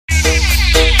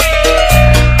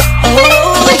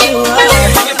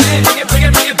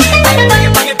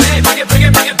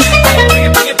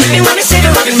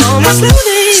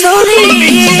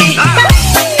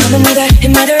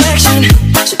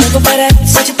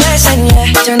blessing, yeah.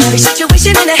 Turn every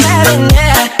situation into heaven,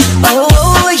 yeah.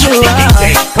 Oh, you are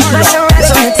my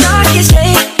sunrise on the darkest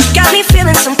day. Got me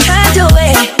feeling some kind of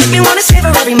way. Make me wanna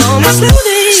savor every moment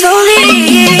slowly,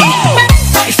 slowly.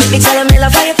 You fit me, telling me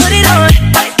love how you put it on.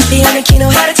 The only key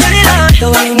know how to turn it on.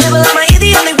 Though I ain't never let my ear,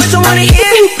 the only words I wanna hear.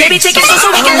 Baby, take it slow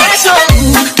so we can last on.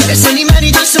 Tú eres el imán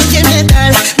y yo soy el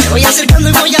metal. Me voy acercando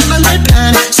y voy armando el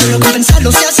plan. Solo con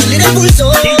pensarlo se acelera el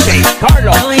pulso. DJ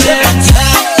Carlo. Oh, yeah.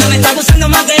 No me está gustando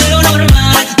más de lo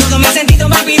normal. Todo mi sentido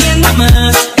va pidiendo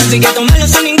más. Esto hay que tomarlo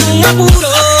sin ningún apuro.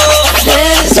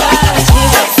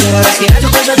 Despacito, quiero respirar tu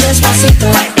cuello despacito.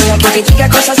 Deja que te diga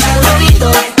cosas al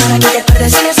oído, para que te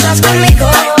pierdas si no estás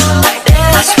conmigo.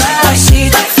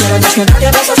 Despacito, quiero desnudarte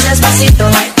a besos despacito.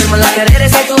 Firmo las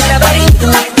paredes de tu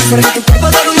laberinto, porque tu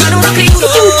cuerpo dormir en un grito.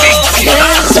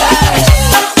 Despacito.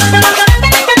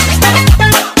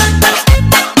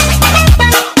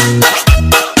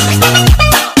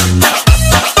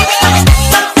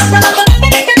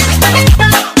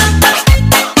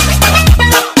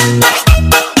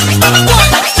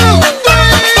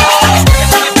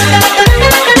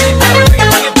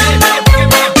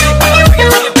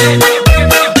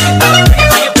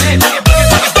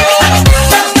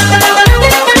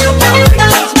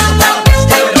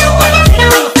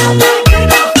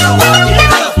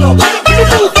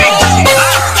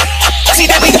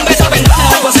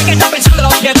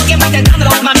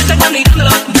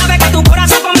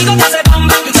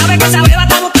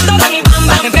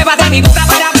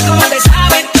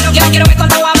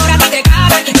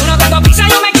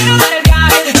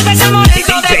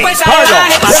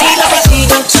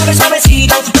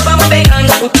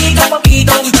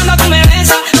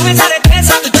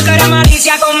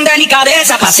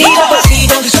 Delicadeza, pasito a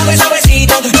pasito, suave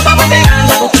suavecito, nos vamos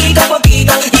pegando poquito a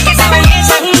poquito. Y es que esa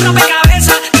belleza es un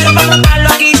rompecabezas, pero para montarlo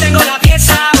aquí tengo la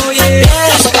pieza, oye.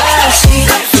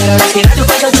 Despacito, quiero respirar tu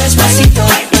cuello despacito.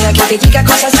 Deja que te diga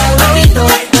cosas al oído,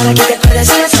 para que te pierdas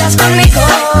si no estás conmigo.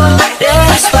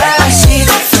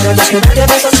 Despacito, quiero desnudarte a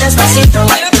besos despacito.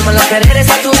 Firmo las paredes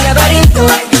de tu laberinto,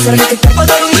 porque tu cuerpo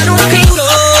dormir en un grito.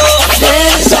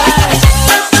 Despacito.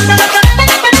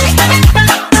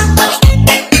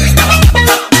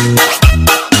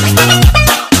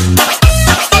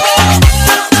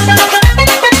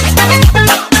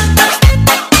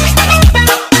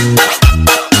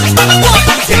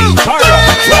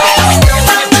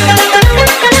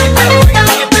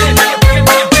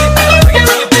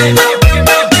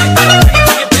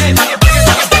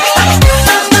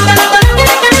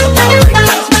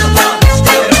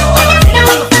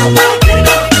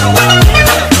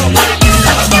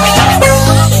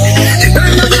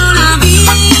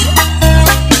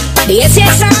 Y si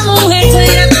esa mujer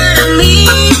fuera para mí,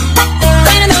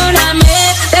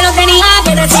 perdóname, te lo tenía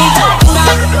que decir. Pura,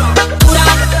 pura,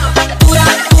 pura,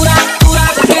 pura, pura,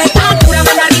 porque está pura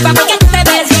más arriba, porque tú te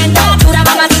ves bien. Pura,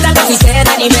 mamacita, te fuiste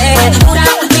de nivel. Pura,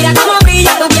 mira cómo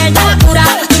brilla tu piel. Pura,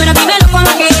 dímelo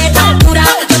como que está. Pura,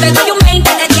 yo te doy un 20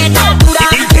 de dieta. Pura,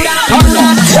 pura,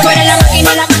 pura. Tú eres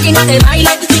la máquina del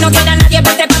baile. Si no queda nadie,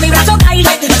 vete pa' mi brazo,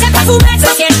 baile. Ese perfume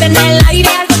se siente en el aire.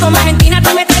 Algo como Argentina, tú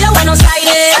me traes a Buenos Aires.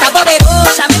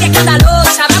 Poderosa, media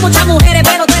escandalosa. Habrá muchas mujeres,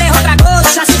 pero tú eres otra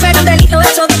cosa. Si fuera un delito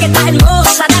eso de que estás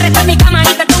hermosa, te arresto en mi cama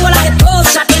y te pongo la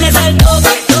esposa. Tienes el tope,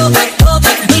 tope, tope.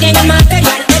 Miren el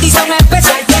material, edición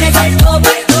especial. Tienes el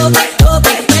tope, tope, tope.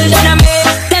 Perdóname,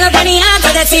 te lo tenía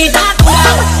que decir. Pura,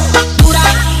 pura,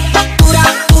 pura,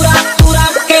 pura, pura.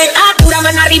 Que está pura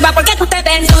más arriba porque tú te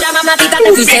ves dura, mamacita,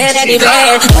 te fuiste de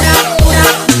nivel. Pura, pura.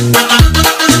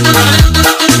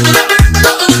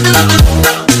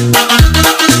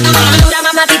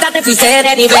 Te fuiste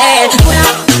de nivel.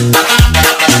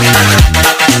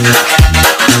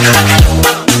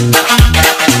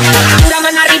 Pura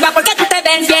mano arriba porque tú te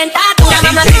ves bien. Pura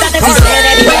mamacita, te fuiste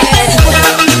de nivel.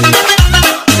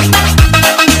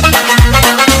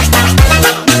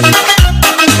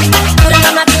 Pura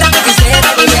mamacita, te fuiste de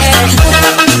nivel.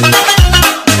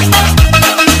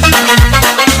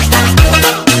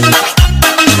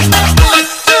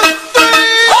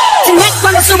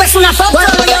 Cuando subes una foto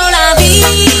yo la vi.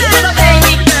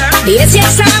 Y si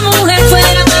esa mujer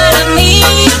fuera para mí,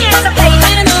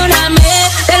 perdóname,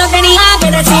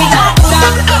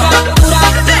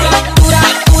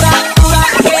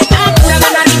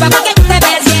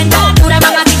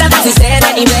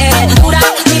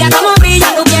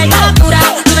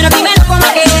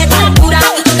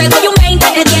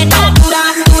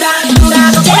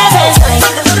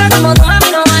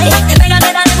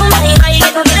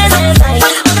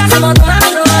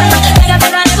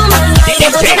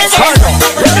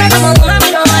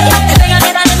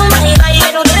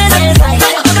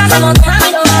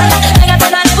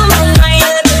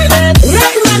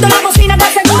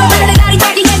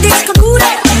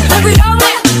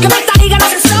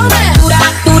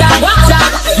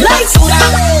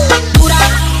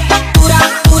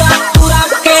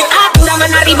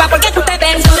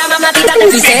 ven, dura, mamatita, te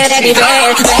fuiste de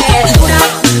nivel. Dura.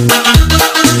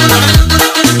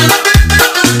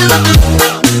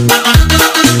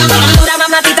 Dura,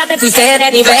 mamatita, te fuiste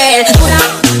de nivel. Dura.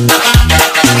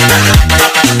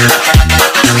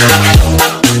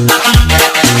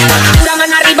 Dura,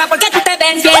 mano arriba porque tú te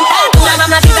ves bien. Dura,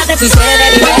 mamatita, te fuiste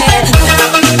de nivel.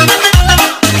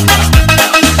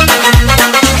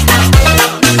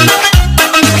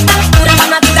 Dura,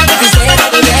 mamatita, te fuiste de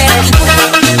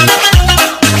nivel.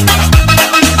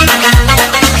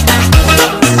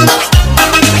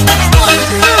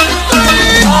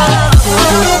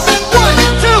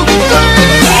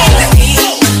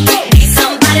 Be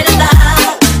somebody to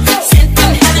love. Sent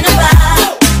from heaven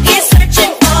above. He's certain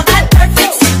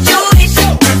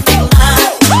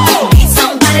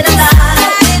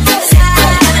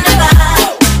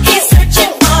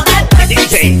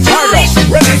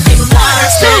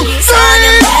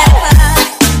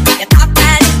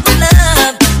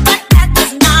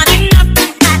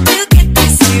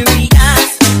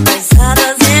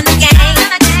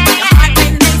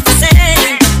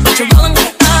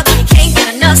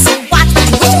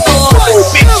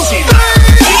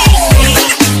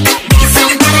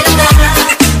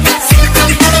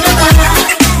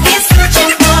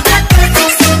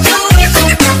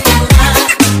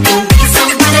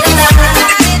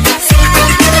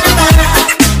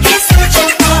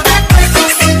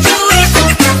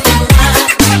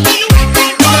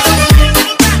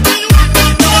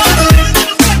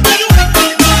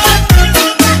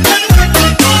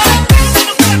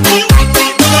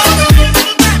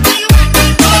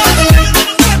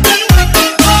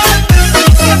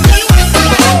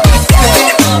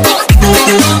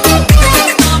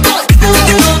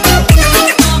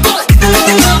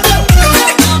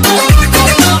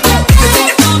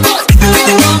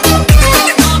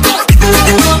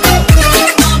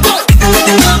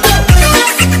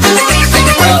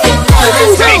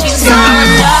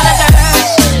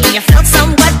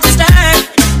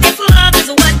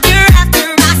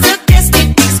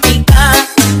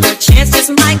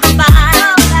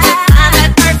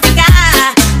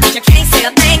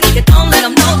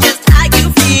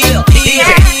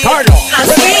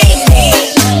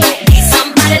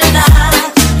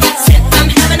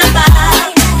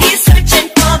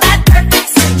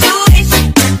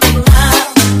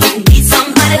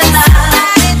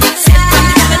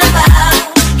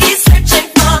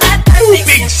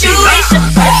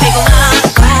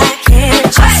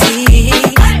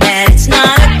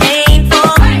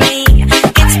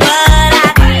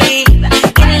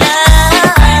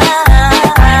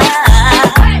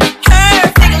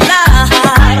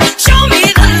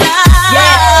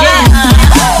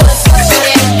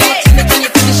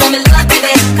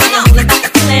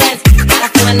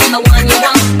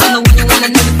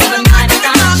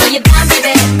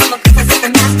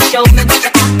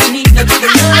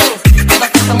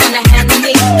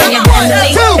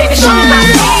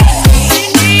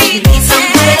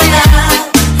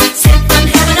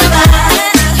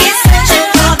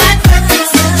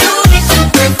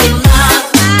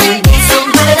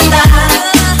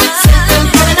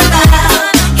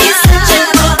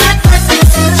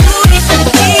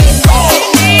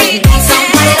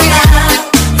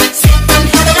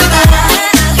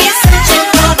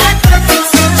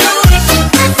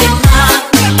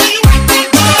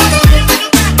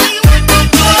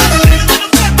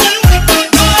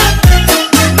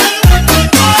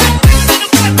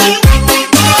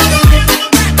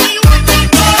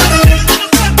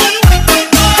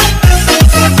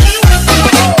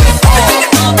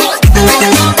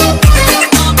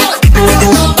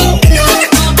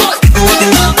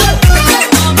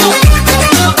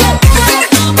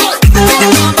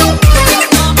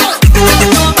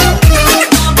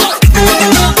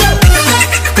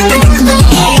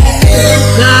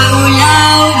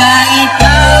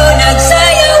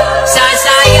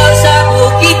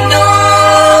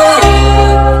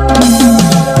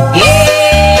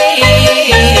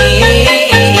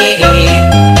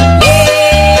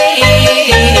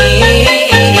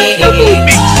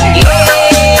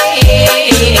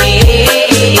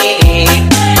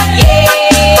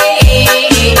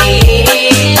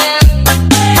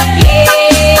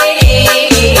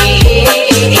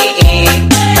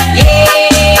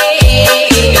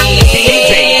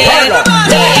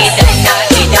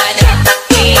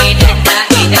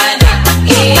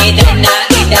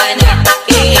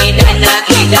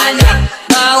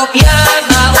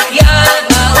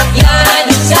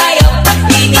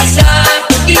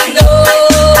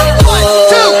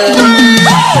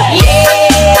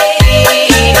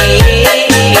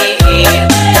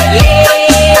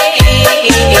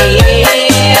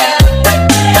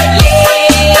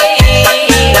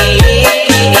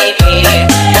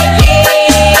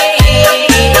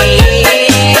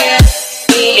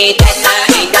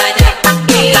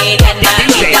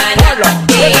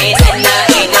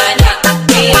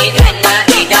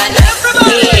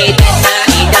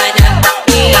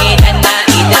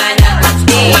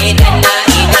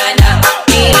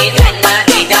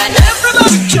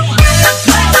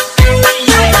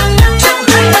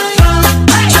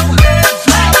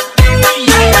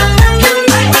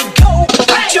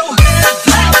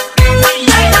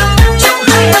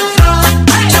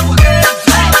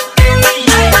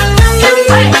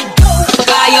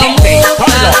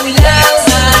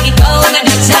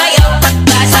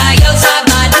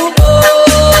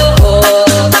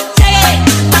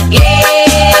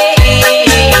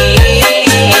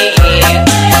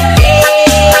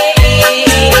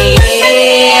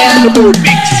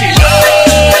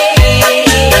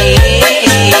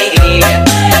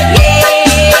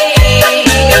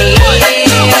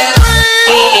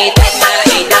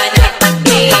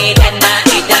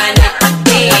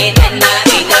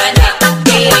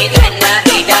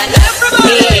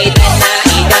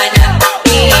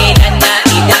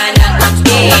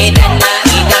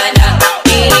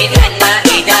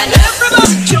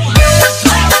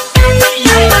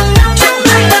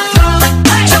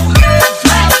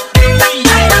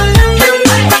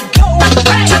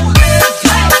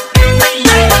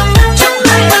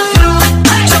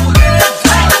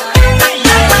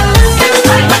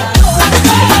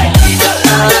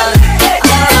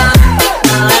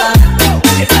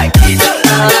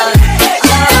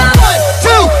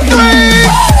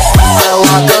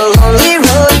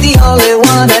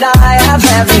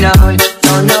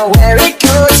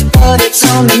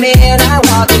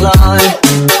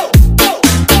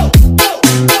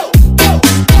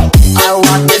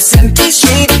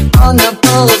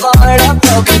of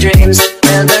broken dreams,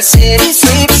 where the city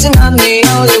sleeps and I'm the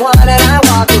only one, and I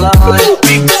walk alone.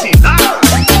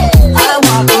 I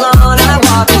walk alone, I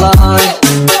walk alone.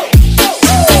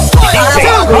 I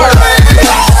walk alone.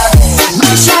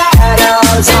 My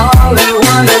shadow's only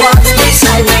one that walks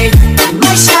beside me.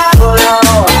 My shallow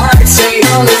heart's the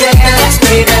only thing that's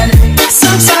breathing.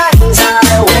 Sometimes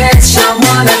I wish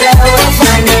someone out there will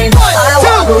find me. I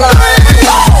walk alone.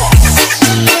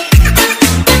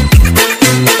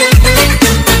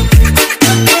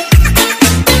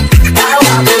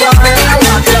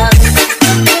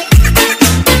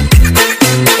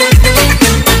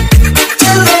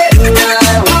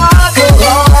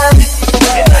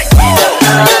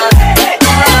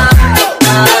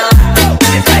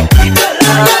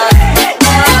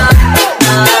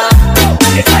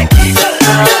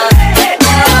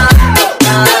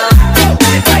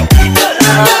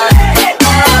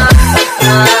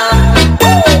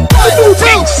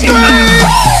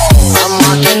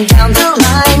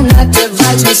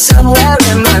 Somewhere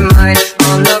in my mind,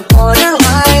 on the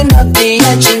borderline of the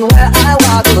edge, and where I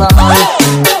walk alone.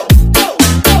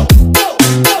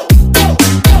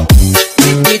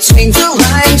 Between the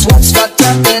lines, what's fucked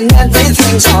up and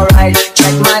everything's alright.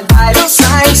 Check my vital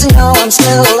signs and know I'm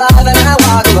still alive, and I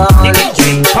walk alone.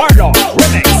 DJ Carlo,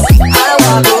 remix. I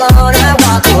walk alone, I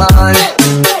walk alone.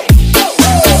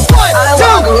 I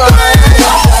walk alone.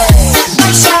 My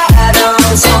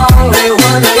shadow's only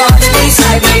one that walks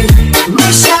beside me. My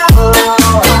shallow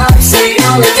heart's the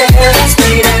only thing that's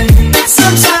beating.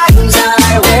 Sometimes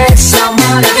I wish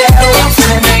someone out there will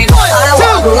find me. I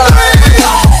walk alone.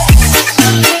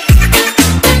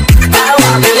 I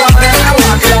walk alone and I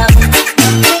walk alone.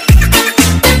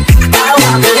 I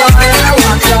walk alone and I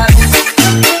walk alone.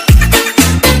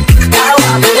 I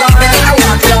walk alone and I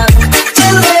walk alone.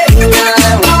 Till then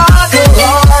I walk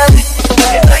alone.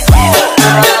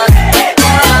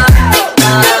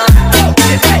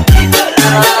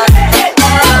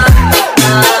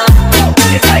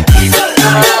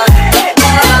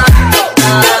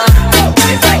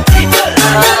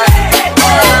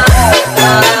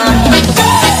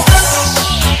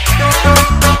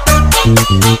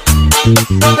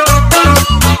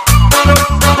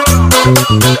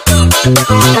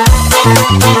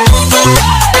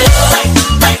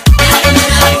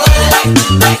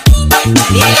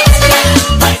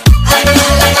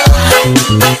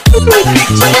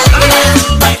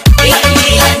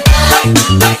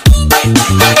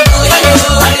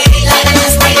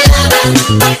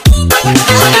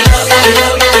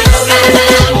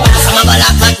 Sa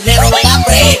mabalakat merong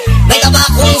kapre, may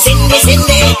tabakong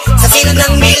sindi-sindi, sa sinag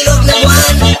ng bilog na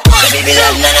buwan, sa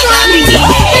bibilog na ng aming hindi.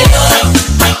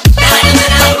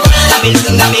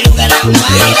 Kabilog-kabilog ang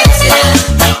buwan,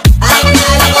 ang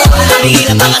nala ko,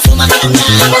 nabigilan mga sumakit ang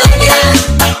nala.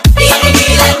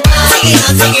 Tinigilan pa, sige na,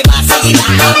 sige pa, sige na.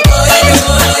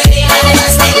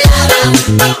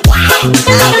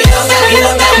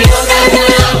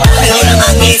 Pero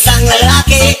namang isang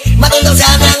lalaki, matundog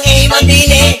siya ng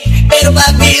mabili, pero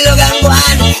pag bilog ang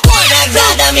buwan,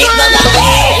 nagdadamit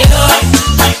babae.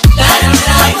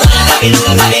 Kabilog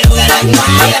ang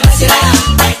buwan, labas sila.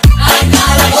 Ang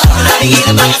kala ko,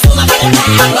 nabigilan mga sumakit ang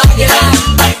nala.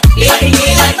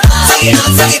 Tinigilan pa, sige na,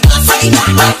 sige pa, sige na.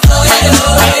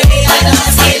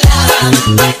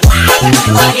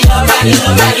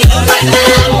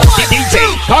 DJ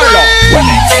Carlo,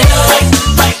 remix.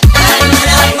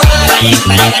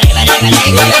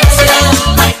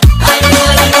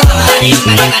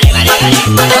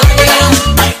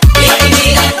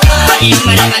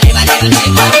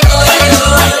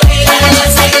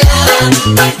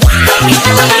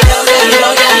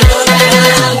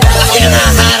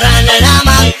 Kinangaharan na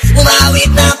lamang,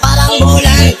 umawit na parang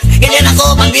bulan. Ganyan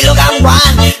ako pag bilog ang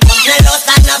buwan,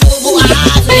 nalutan na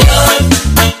bubukas. Ngayon,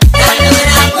 naman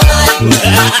ako.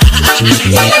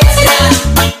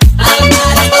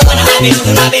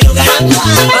 Nabilugan ang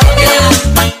buwan.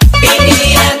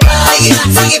 Pipilihan ko,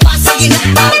 sige pa, sige na.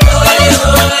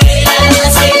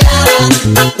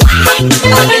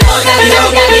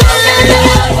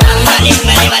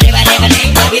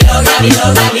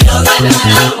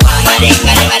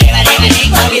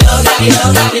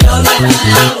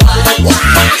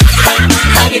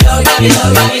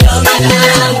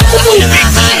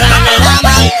 Nangaharan na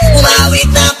lamang, umawit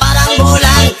na parang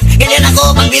bulan. Ganyan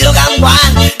ako pag bilog ang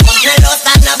buwan,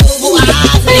 nalutan na bubukas.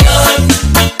 Ngayon,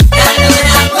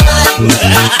 naman ako.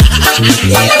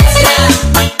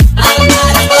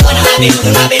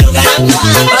 Nabilugan ang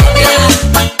buwan.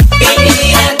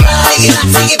 Pipilihan ko,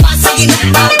 sige pa, sige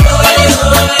na.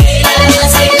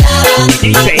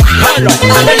 DJ Carlo.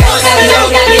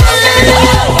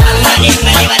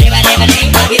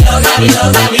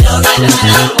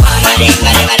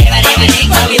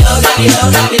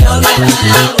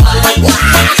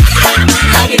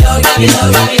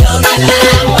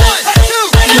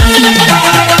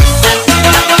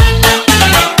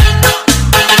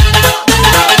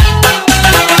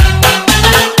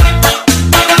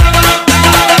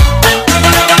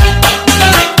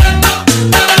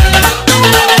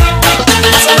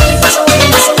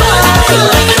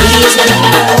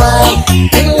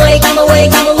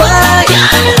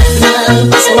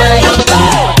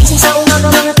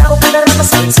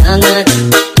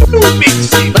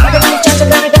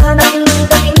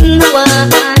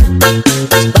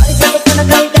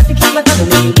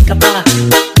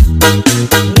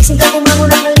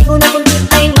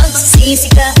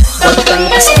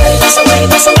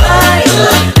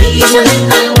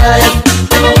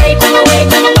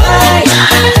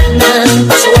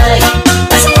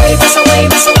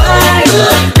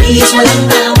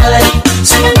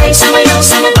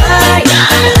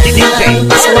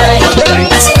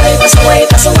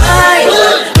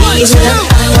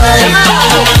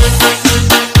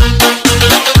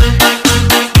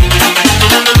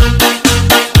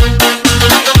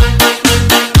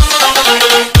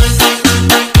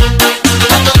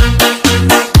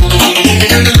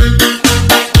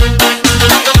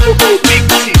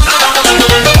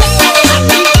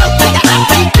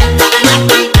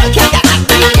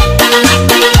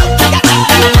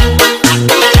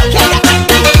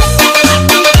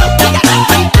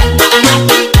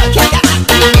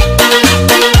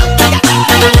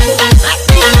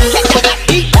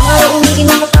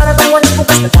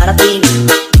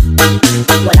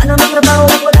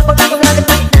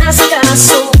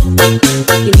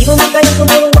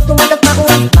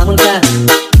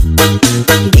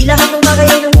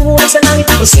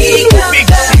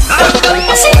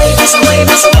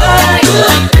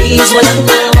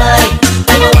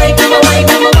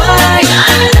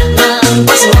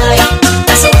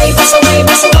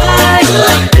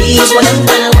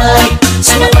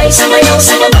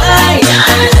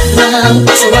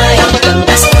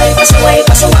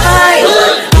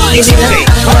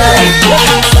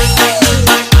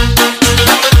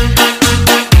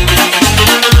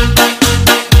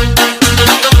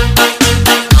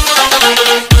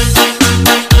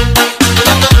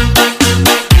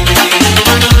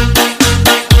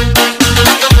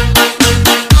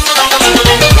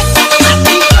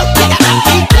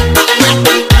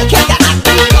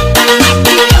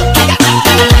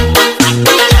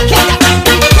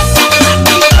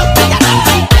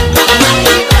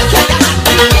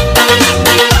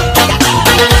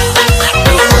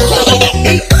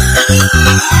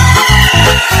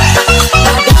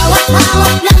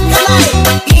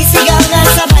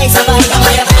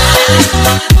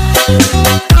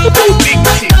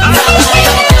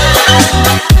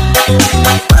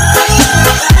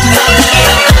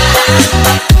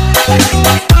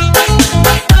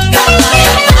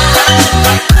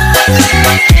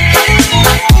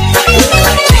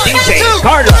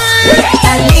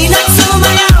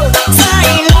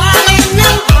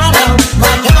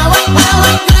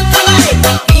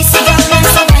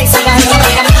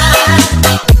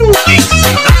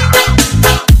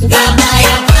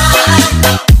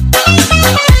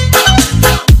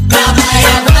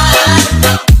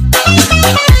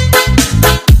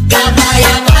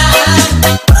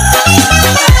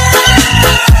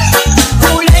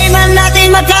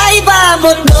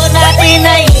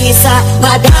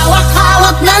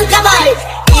 Maghawak-hawak ng kamay,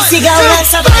 isigaw lang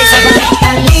sabay-sabay.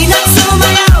 Halina't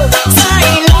sumayaw sa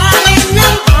ilalim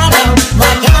ng araw.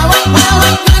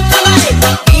 Maghawak-hawak ng kamay,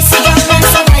 isigaw lang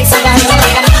sabay-sabay.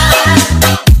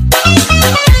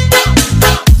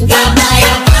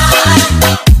 Gabayan-gabayan,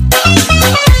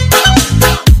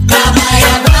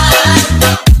 gabayan-gabayan,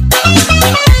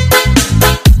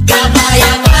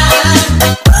 gabayan-gabayan.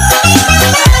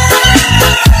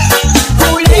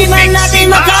 Kulay man natin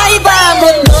magkaiba,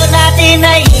 mundo natin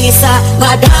ay isa.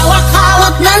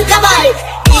 Maghawak-hawak ng kamay,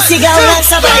 isigaw lang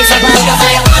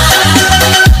sabay-sabay.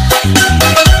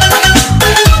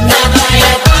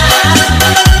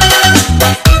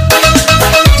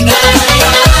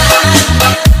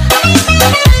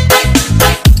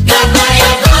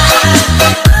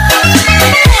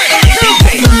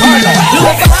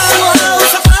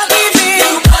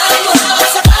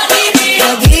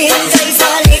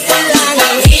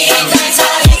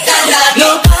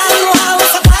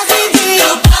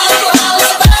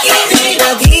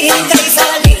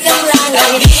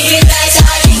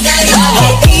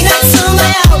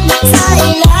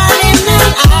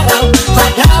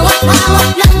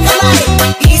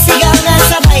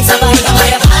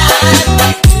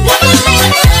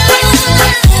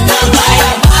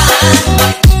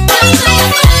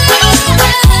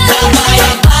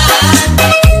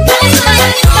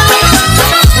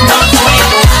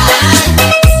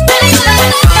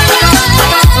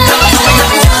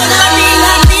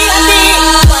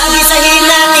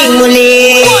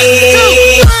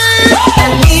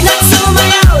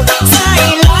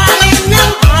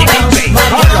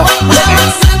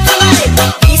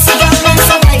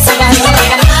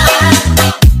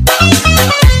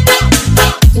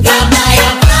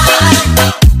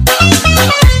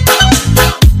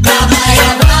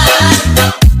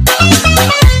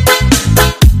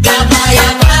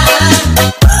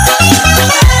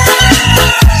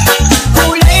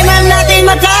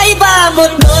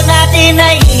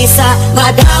 isa,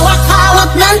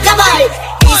 maghawak-hawak ng kamay,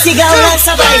 isigaw lang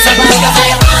sabay-sabay.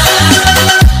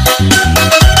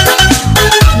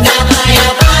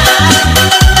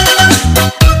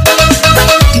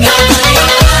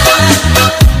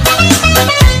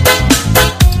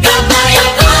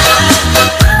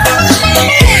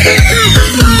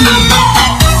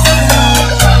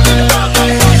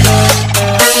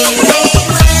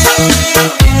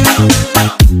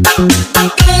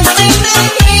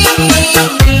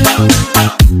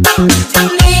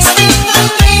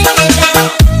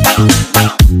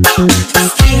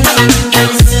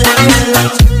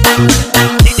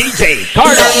 DJ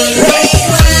Carlo.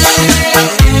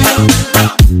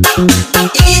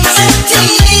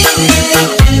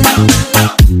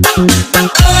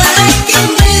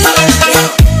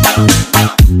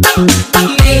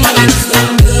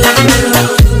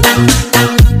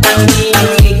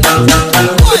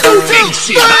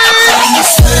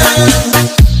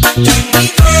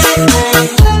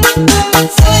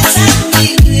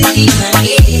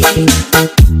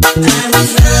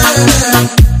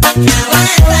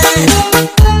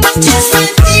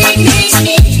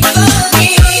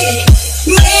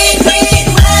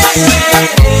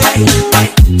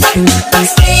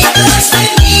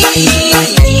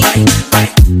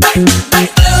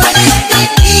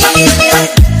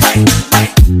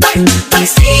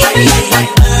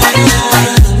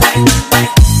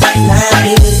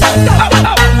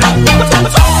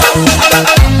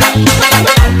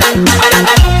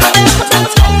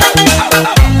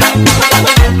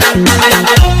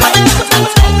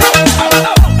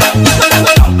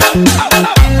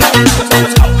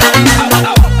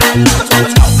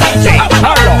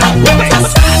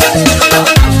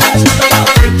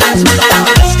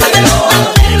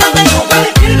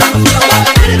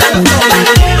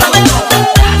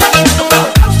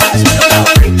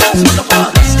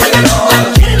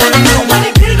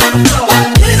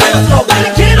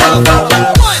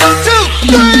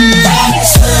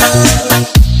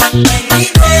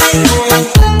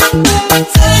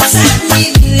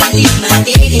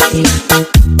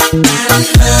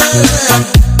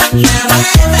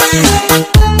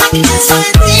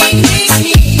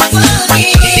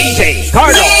 DJ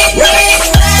Carlo.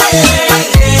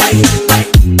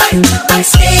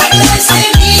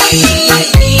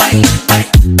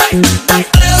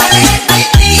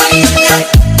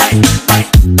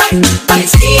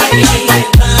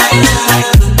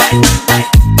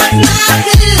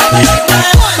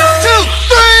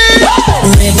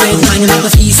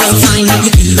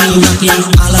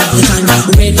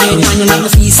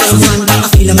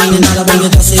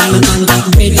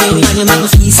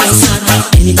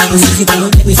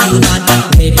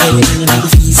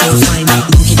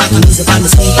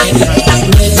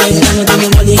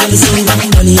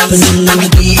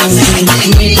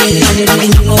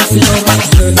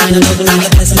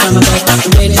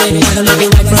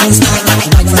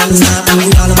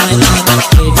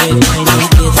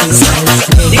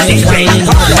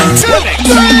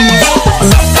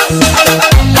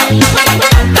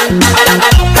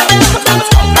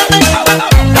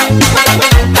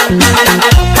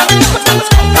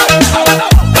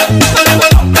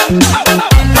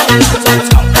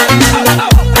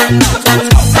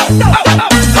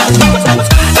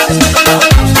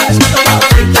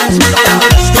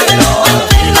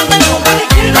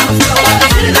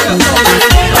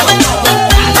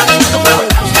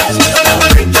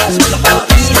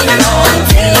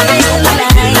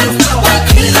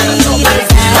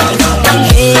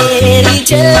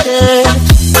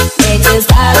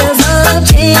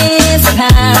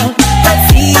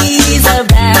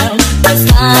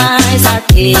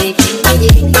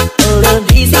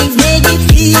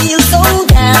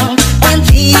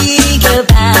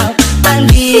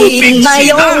 My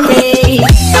own way.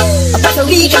 A better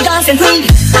we can dance and breathe.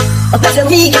 A better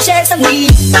we can share some weed.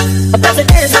 A better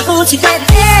there's a food that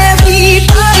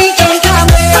everybody can come.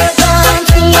 Welcome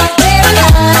to my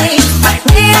paradise.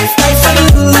 This place for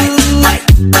you.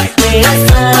 Where the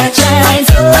sun shines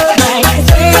so bright.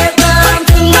 Welcome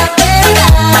to my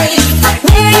paradise.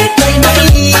 Where you play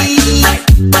me.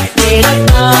 Where the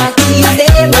party's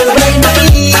everywhere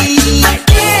me.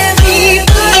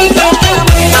 Everybody can come.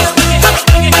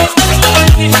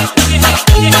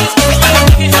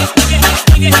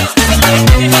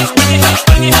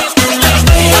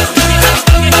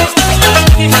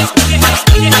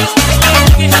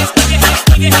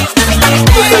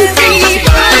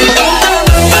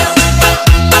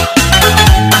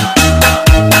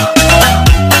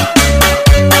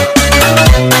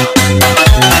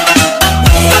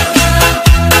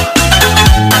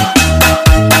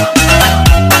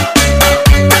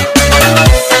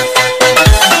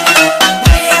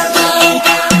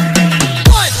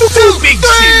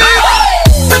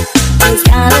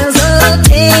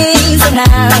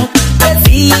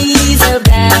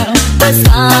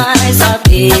 start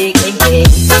taking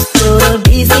place. So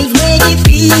these things make you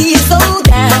feel so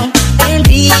down and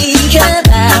think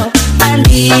about I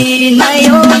need my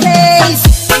own place.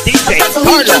 DJ A place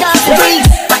Carlo. to breathe,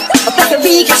 a place where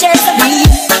we can share some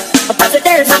meal, a place where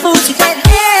there's some food to get.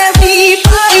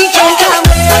 Everybody can come.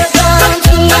 Welcome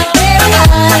to my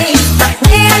paradise.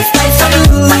 There's life for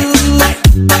you.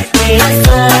 There's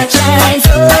sunshine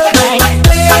so bright.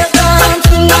 Welcome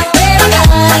to my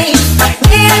paradise.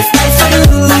 There's life for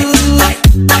you.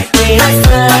 There's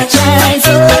sunshine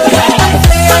so bright.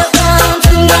 Welcome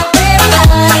to my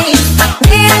paradise.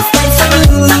 There's life for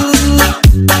you.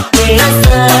 There's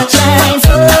sunshine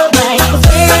so bright.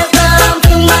 Welcome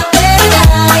to my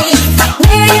paradise,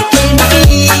 where you can be,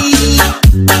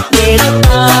 where the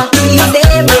party's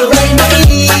never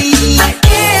ending.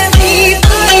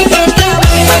 Everybody can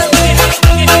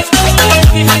come.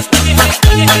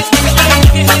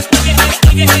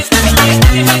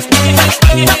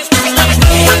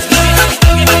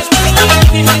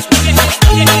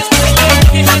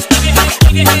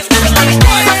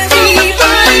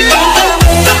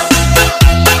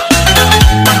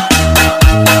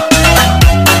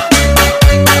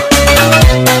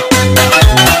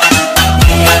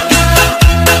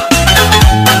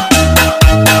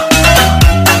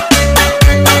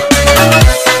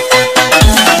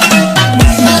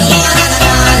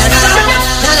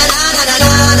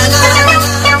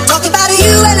 Talk about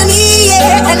you and me,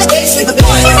 yeah, and the day sleep a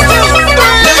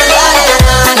bit.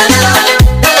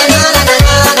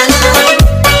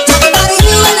 Talk about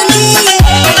you and me,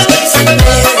 yeah, and the day sleep a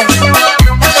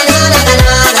bit.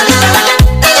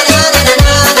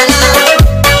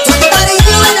 Talk about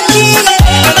you and me,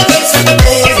 yeah, and the day sleep a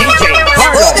bit. DJ Oh,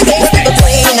 Carlo. the day sleep a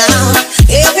bit now,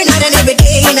 every night and every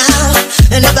day now,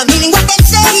 and never meaning what they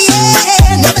say,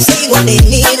 yeah, never say what they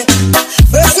mean.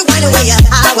 First you wind away your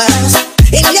hours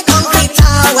in your concrete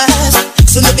towers.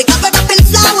 Soon you pick up and up in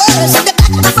flowers in the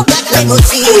back of a black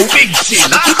limousine. Big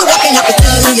Sheila. People walking up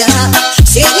to ya,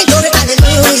 singing glory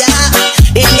hallelujah.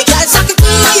 In the clouds talking to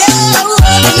ya,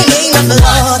 in the name of the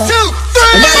Lord.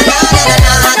 Na na na na na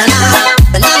na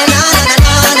na na na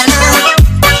na na na.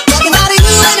 Talking about you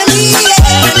and me,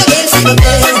 yeah, and the day sleep a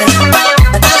bit.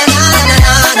 Na na na na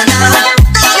na na na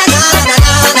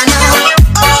na na.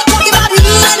 Oh, talking about you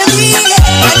and me,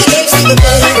 yeah, and the day sleep a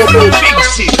bit. Big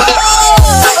Sheila.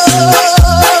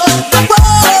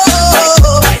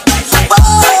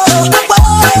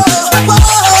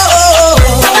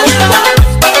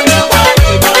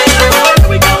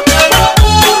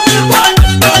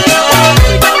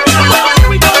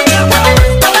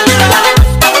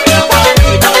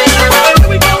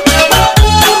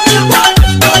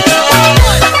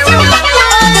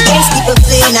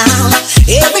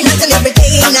 Every night and every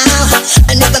day now,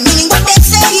 and never meaning what they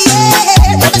say,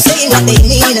 yeah, never saying what they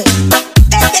mean.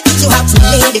 They teach you how to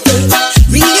meditate,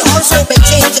 read your horoscope and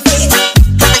change your fate.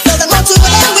 I tell them all to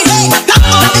every day, come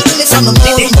on, and do this on the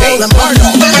more and more and more.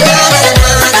 Na na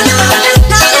na na na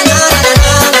na na na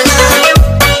na na na.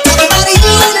 Talking about you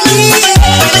and me,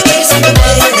 yeah, and the day sleep a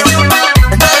bit.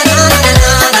 Na na na na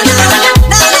na na na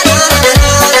na na na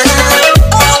na.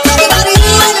 Oh, talking about you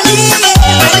and me,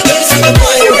 yeah, and the day sleep a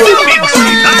bit.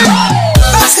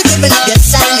 First, you're giving up your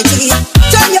sanity,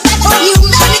 turn your back on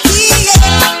humanity,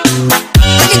 yeah.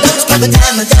 And you don't give a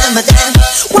damn, a damn, a damn.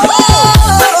 Whoa, whoa,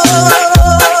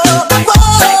 whoa, whoa,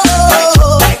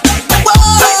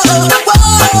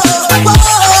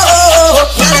 whoa.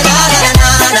 Na na na na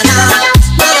na na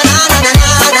na na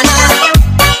na na na.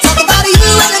 Talk about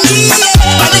you and me,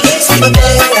 yeah, and the day sleep a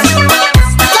bit.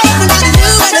 Talking about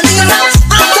you and me,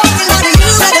 I'm talking about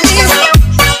you and me.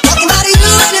 Talking about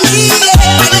you and me,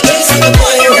 yeah, and the day sleep a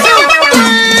bit.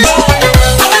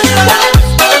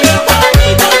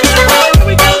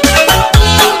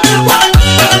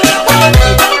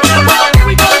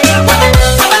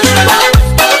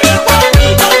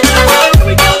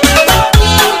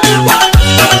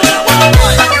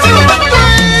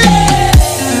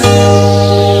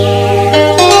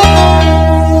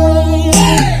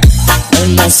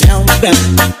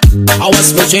 I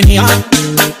was Virginia,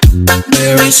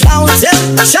 Mary shouted,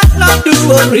 shall not do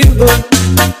a river.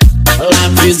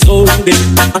 Life is holding,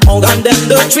 I'm holding them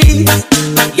the trees,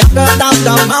 younger down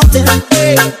the mountain,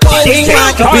 hey, going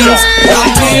like a breeze. Come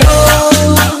to you,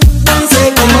 say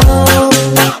come on,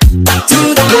 to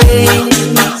the place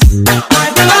I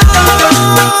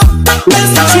belong.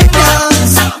 Let's the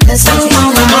chickens, let's go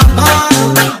on the mama,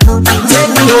 take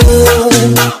me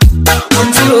home, come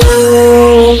to you.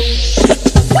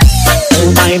 Oh,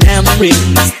 my memories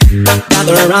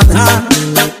gather around her.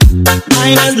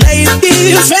 Mine as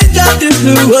lady, stranger to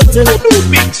the water.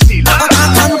 Big Sheila.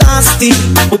 Fantastic,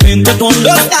 open the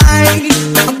thunder sky. night.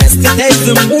 I'm best to take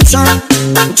the motion.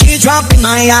 Teardrop in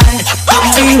my eye.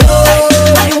 Country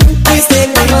road, please take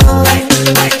me home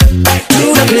to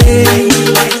the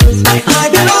place I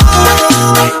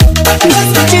belong.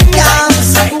 West Virginia,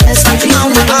 West Virginia,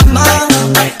 mama.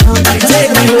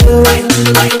 Take me home,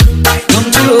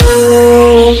 country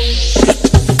road.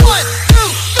 1,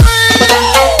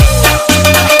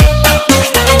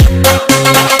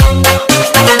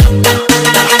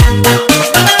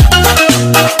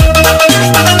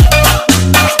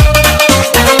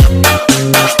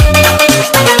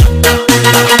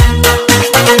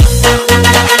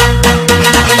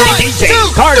 DJ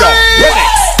Carlo, remix.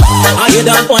 I hear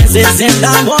the voices in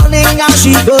the morning, how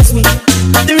she calls me.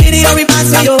 The radio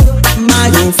reminds me of my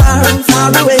home far,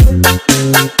 far away.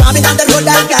 Coming down the road,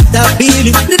 I got the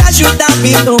feeling that I should have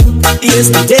been home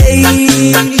yesterday.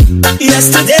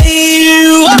 Yesterday,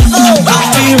 oh,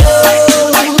 country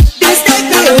road, please take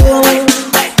me home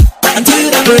until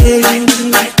the break.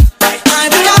 I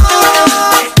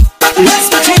belong, West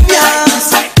Virginia,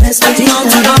 West Virginia,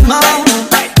 mama,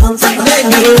 take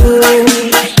me home.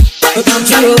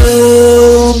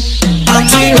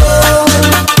 Country road,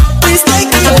 please take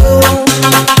me home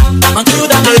until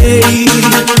the day.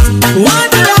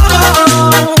 One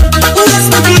love, West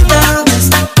Virginia,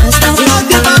 West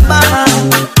Virginia, mama,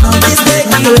 please take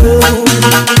me home.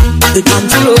 The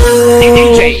country road.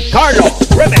 DJ Carlo,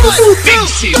 remix.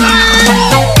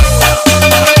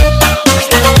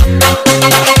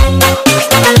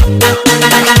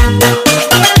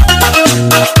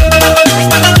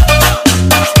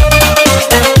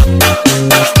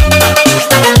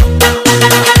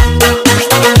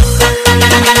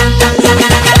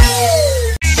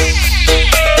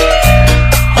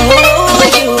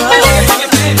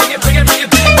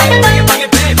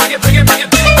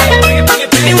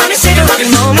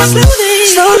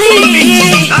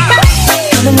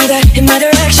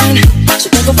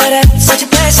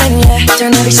 Big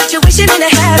turn every situation into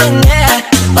heaven, yeah.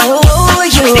 Oh,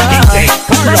 you are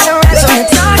my sunrise on the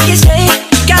darkest day.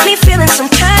 Got me feeling some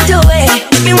kind of way.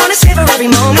 Make me wanna savor every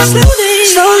moment slowly,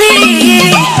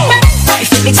 slowly. You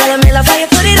fit me, telling me love how you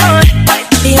put it on.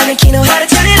 The only key know how to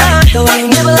turn it on. Though I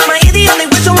ain't never let my ear, the only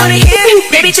words I wanna hear.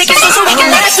 Baby, take it slow so we can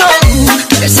last long.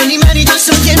 Eres el imán y yo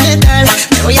soy el metal.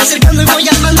 Me voy acercando y voy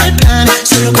armando el plan.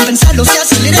 Solo con pensarlo se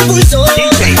acelera el pulso.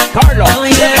 DJ Carlo, Oh,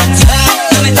 yeah.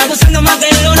 Me está gustando más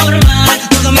de lo normal.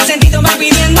 Todo mi sentido va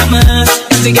pidiendo más.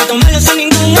 Esto hay que tomarlo sin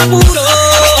ningún apuro.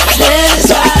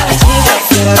 Despacito,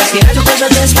 quiero respirar tu cuello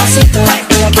despacito.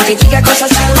 Deja que te diga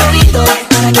cosas al oído,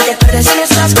 para que te pierdas si no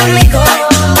estás conmigo.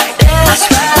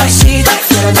 Despacito,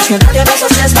 quiero desnudarte a besos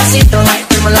despacito.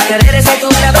 Firmo las paredes de tu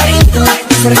laberinto.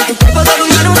 Cerca tu cuerpo de un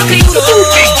manuscrito.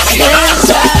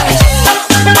 Despacito.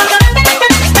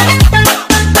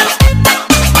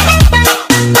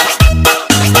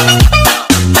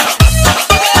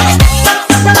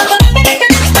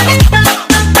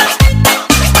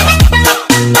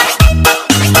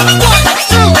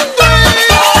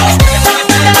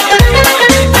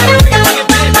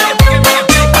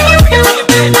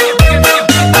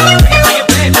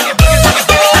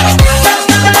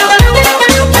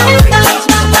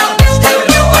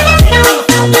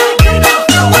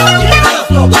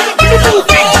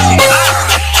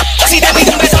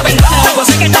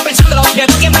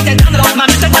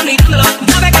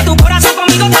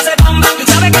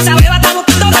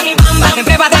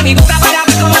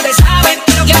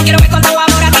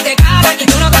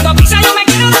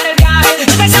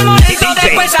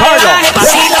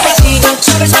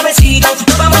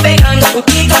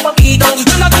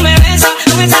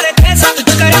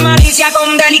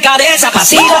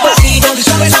 Pasito a pasito,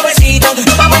 suave suavecito,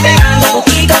 nos vamos pegando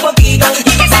poquito a poquito. Y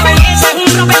que esa belleza es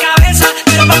un rompecabezas,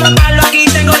 pero para montarlo aquí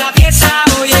tengo la pieza,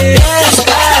 oye.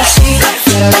 Despacito,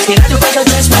 quiero respirar tu cuello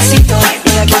despacito.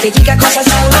 Deja que te diga cosas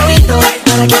al oído,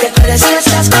 para que te pierdas si no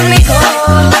estás conmigo.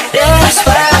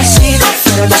 Despacito,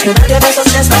 quiero desnudarte a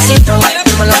besos despacito.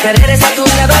 Firmo las paredes de tu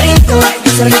laberinto.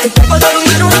 Cerca tu cuerpo de un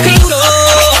manuscrito.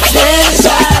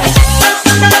 Despacito.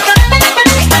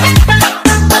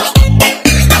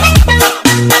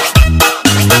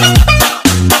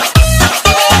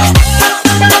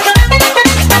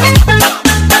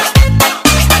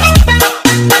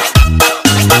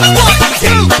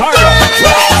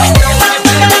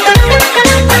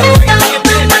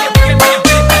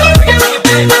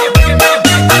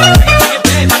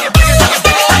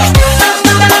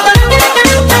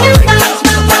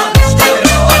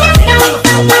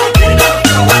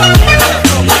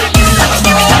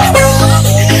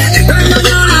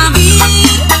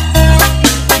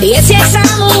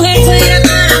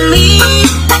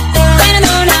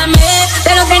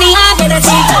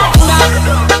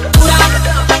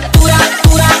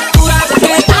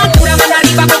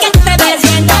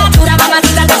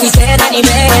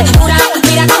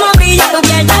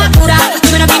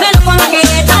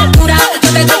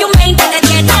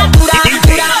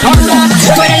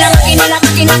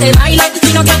 fascina el baile.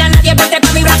 Si no quiere a nadie, vete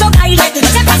pa' mi brazo, baile.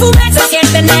 Ese perfume se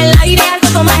siente en el aire.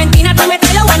 Algo como Argentina, tú me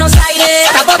traes los Buenos Aires.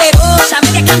 Está poderosa,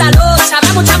 media escandalosa.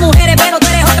 Habrá muchas mujeres, pero tú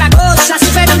eres otra cosa. Si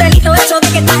fuera un delito eso de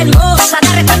que estás hermosa. Te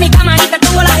arresto en mi cama y te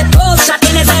pongo la esposa.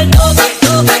 Tienes el tope,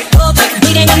 tope, tope.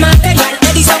 Miren el material,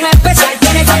 edición especial.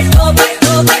 Tienes el tope,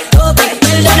 tope, tope.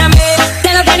 Perdóname,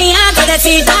 te lo tenía que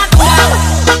decir. Está dura,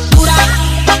 dura,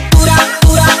 dura,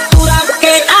 dura, dura.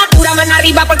 Que está dura, mano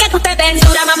arriba, porque tú te ves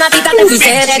dura, mamatita, te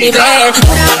fuiste de nivel.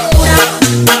 Dura, dura.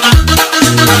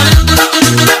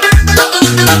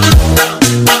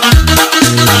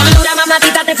 Dura,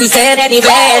 mamatita, te fuiste de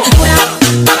nivel. Dura.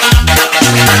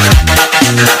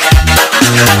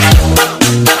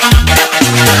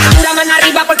 Dura, mano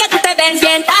arriba, porque tú te ves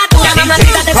bien. Está dura,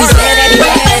 mamatita, te fuiste de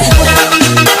nivel. Dura.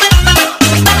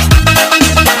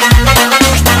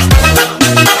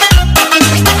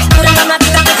 Dura,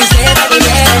 mamatita, te fuiste de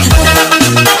nivel. Dura.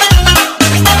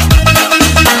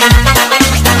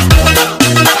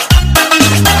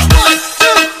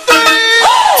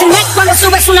 Cuando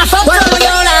subes una foto, cuando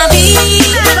yo la vi,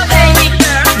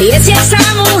 dije si esa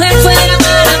mujer fuera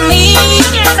para mí.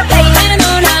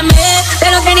 Perdóname,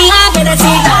 te lo tenía que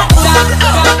decir. Dura,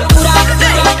 dura,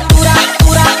 dura,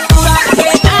 dura, dura,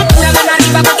 dura, mano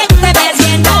arriba porque tú te ves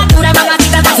bien. Dura,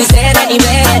 mamatita, te fuiste de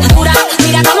nivel. Dura,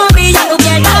 mira cómo brilla tu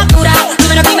piel. Dura,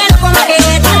 dímelo primero como que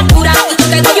es. Dura, yo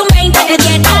te doy un 20 de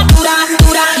 10. Dura,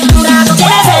 dura, dura, tú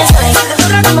quieres el size.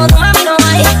 Otra como tu mami no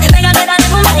hay. Pégate, dale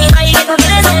un ahí, que tú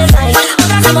quieres el size.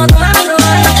 Otra como tu mami no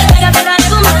hay. Pégate, dale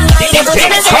un ahí, que tú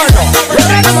quieres el size.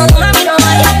 Otra como tu mami no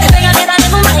hay. Pégate, dale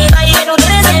un ahí, que tú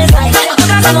quieres el size.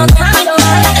 Otra como tu mami no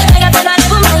hay. Pégate, dale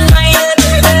un ahí.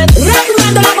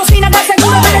 Recordando la cocina del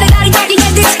seguro de regar y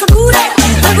el disco dura.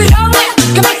 Baby, robe,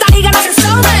 que me está liga no se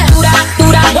sobe. Dura,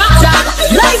 dura, dura,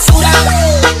 like dura,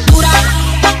 dura,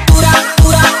 dura,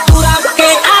 dura, dura, que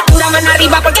dura, mano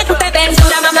arriba porque tú te ves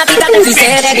dura, mamatita, te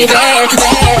fuiste de nivel.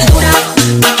 Dura.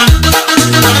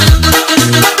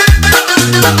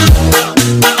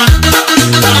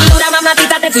 Dura,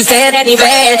 mamatita, te fuiste de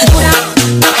nivel. Dura.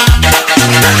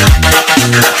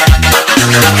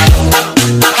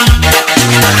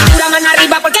 Dura, mano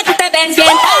arriba porque tú te ves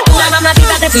bien. Dura,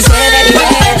 mamatita, te fuiste de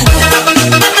nivel.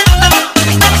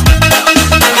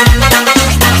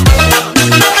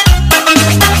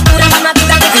 Dura,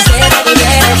 mamatita, te fuiste de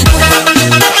nivel. Dura.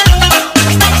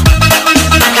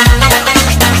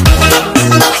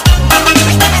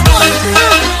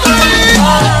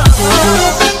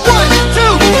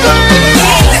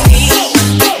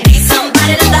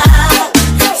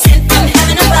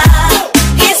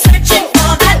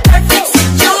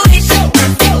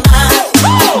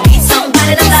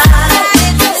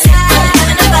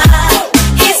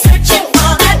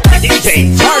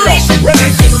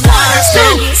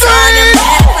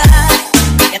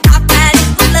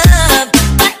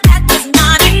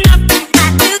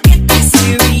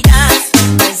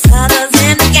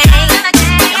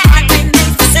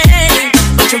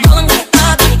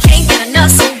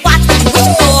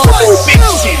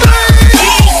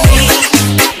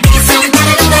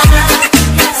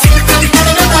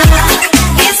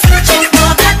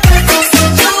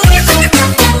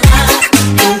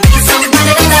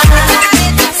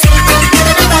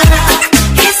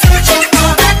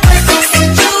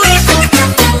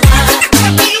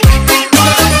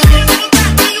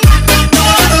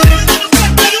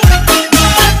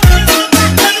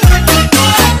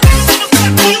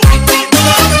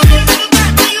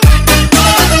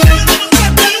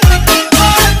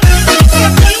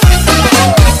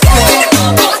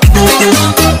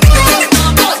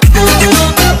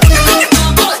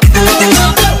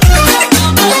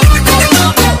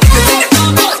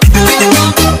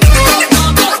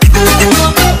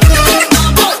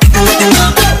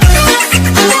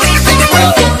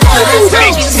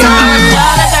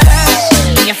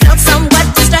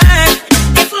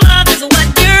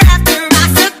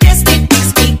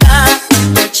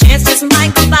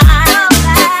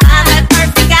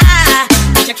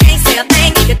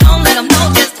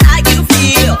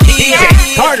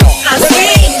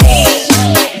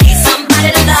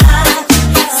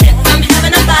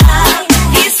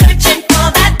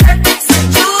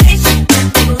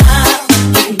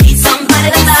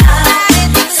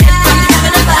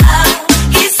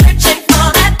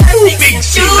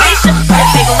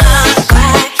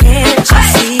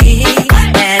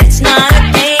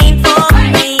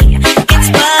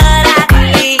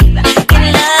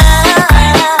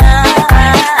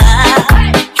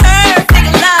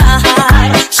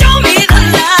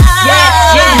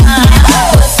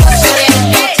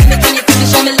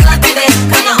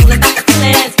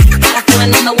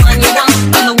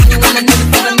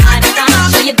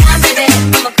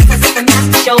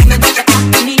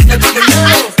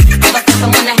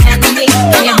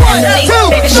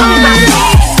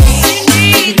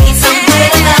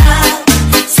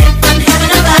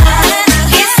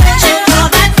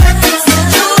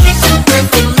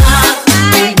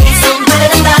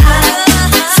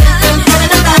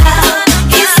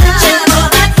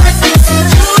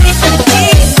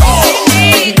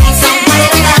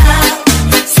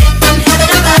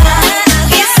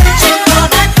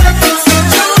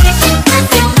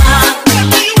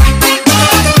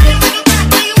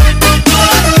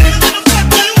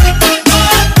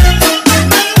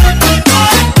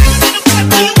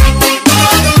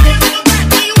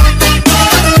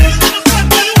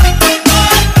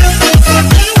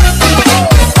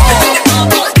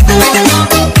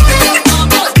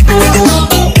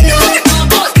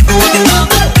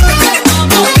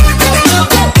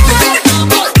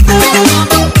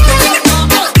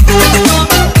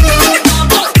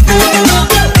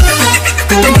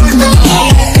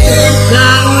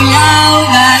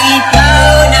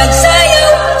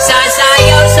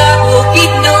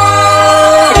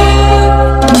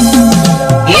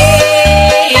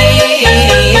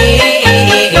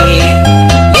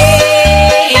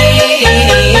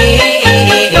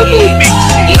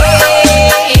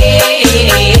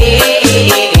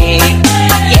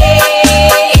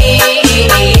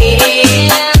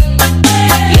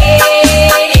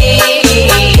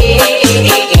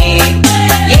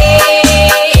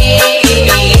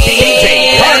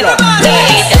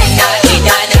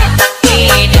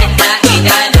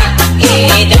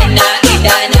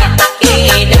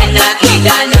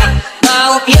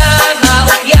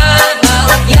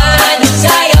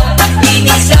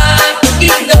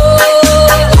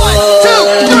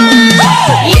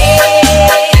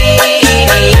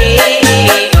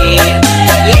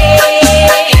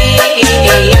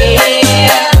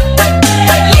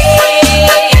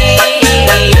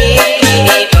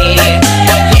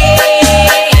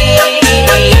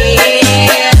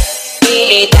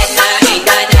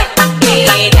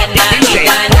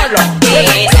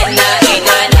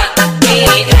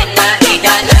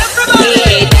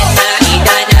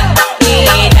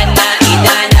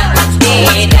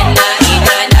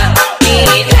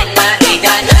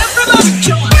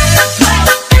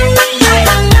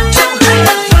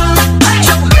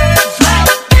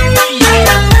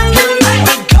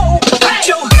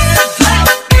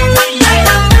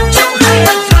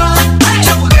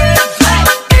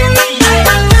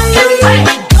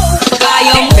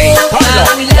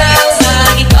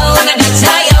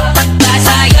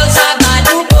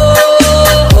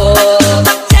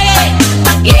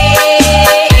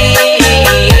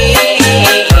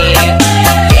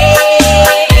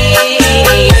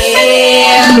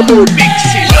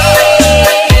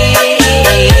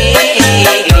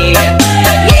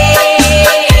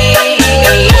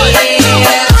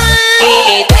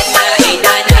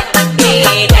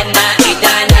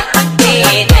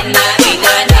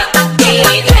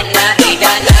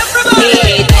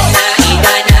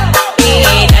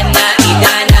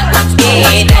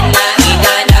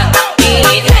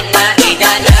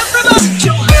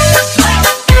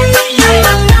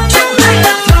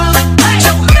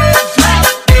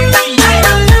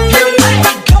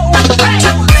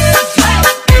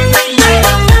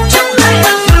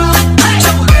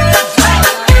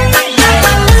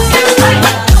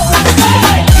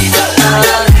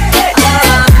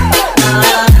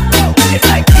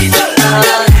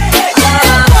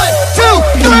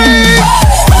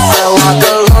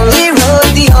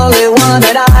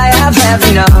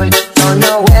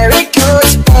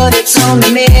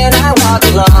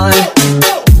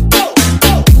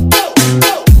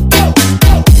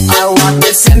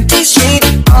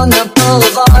 on the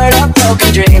boulevard of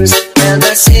broken dreams, where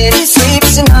the city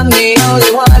sleeps and I'm the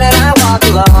only one, and I walk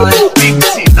alone.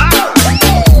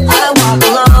 I walk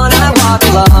alone, I walk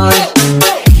alone.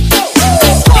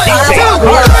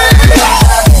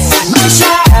 My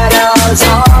shadow's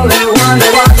only one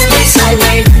that walks beside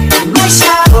me. My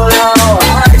shallow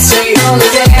heart's the only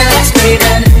thing that's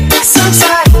breathing.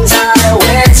 Sometimes I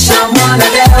wish someone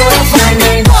out there will find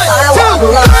me. I walk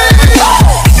alone.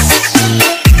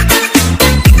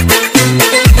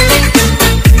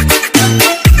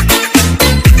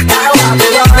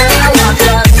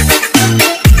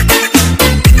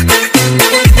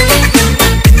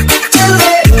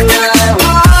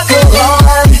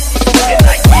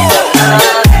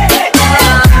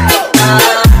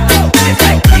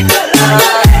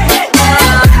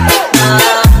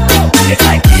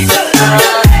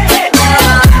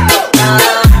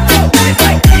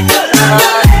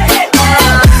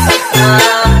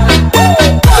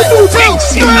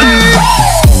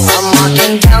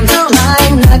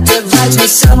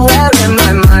 Somewhere in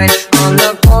my mind, on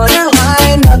the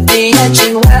borderline of the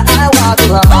engine where I walk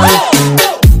alone.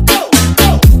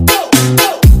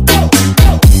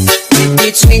 In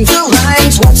between the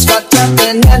lines, what's fucked up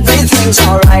and everything's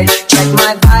alright. Check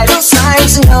my vital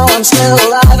signs and know I'm still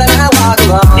alive, and I walk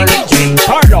alone. DJ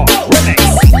Carlo Remix.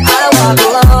 I walk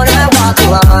alone, I walk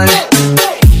alone.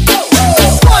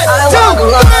 I walk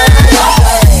alone.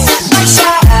 My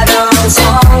shadow's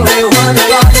only one that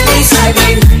walks beside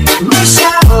me. My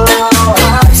shallow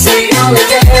heart's the only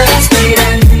thing that's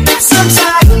beating.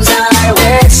 Sometimes I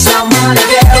wish someone out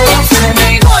there will find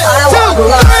me. I walk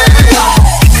alone.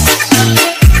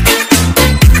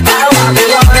 I walk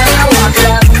alone, I walk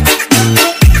alone.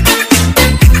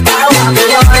 I walk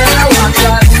alone, I walk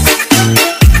alone.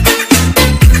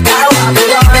 I walk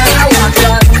alone, I walk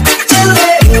alone. Till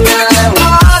then I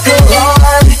walk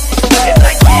alone.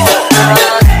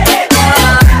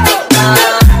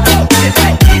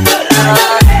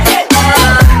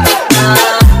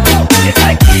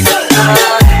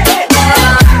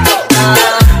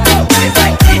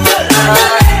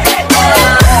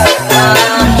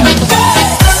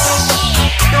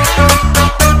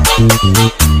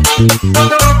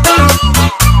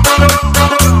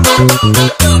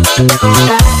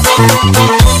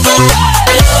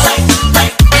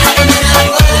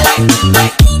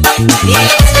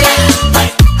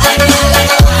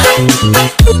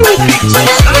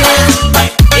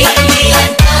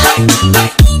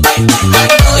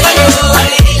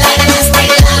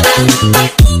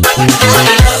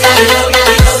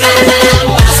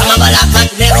 Sa mabalakad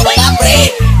merong kapre,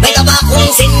 may tabakong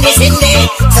sindi-sindi,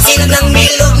 sa sinag ng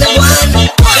milog na buwan,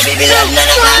 nabibilog na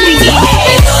ng aming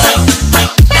hihit.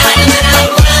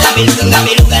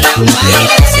 Kabilog-kabilogan ang buwan,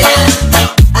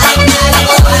 ang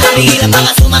nalako, bigil ang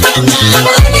mga sumakit ang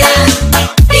nalako.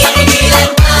 Pipigilan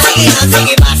pa,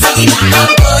 sige pa, sige pa.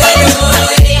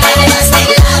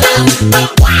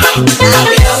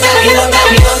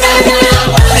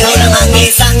 Pero namang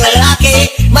isang lalaki,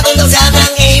 matundog siya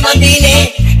ng imabini,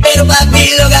 pero pag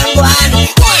bilog ang buwan,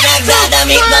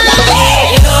 nagdadamig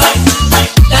babae.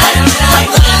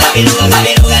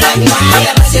 Kabilog-kabilogan ang buwan,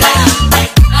 labas sila.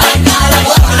 Ang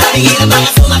nalako, nabigil ang mga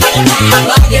sumakit ang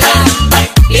nalako.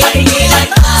 Pipigilan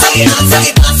pa, sige pa,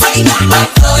 sige pa.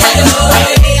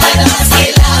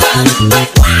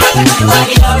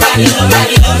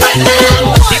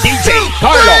 DJ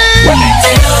Carlo Remix.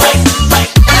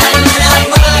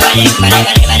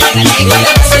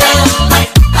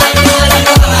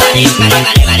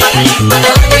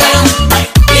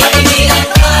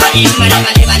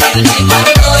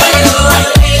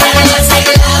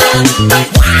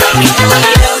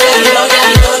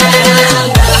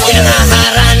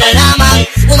 Pinangaharan na lamang,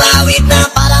 umawit na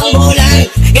parang bulan.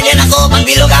 Ganyan ako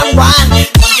pagbilog ang buwan,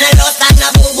 nalutan na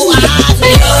bubuan.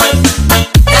 Ngayon,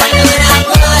 naman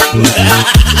ako.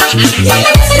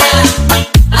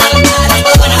 Ang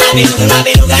nalako,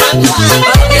 nakabilog ang buwan.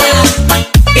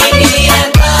 Pipilihan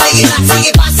ko, sige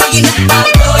pa, sige na.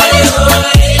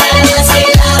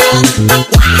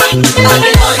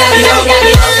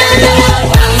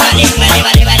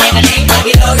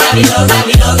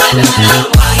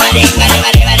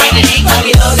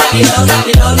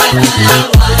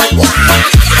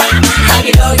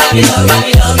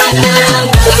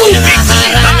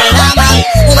 Nangaharan na lamang,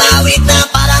 umawit na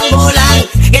parang bulan.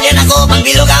 Ganyan ako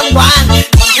pagbilog ang buwan,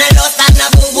 nalutan na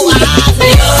bubuan.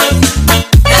 Ngayon,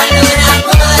 naman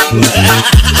ako.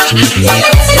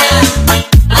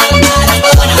 Ang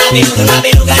nalako,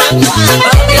 nakabilog ang buwan.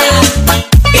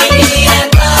 Pipilihan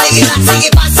ko, sige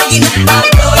pa, sige na.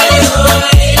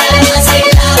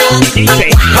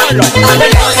 DJ Carlo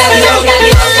Remix.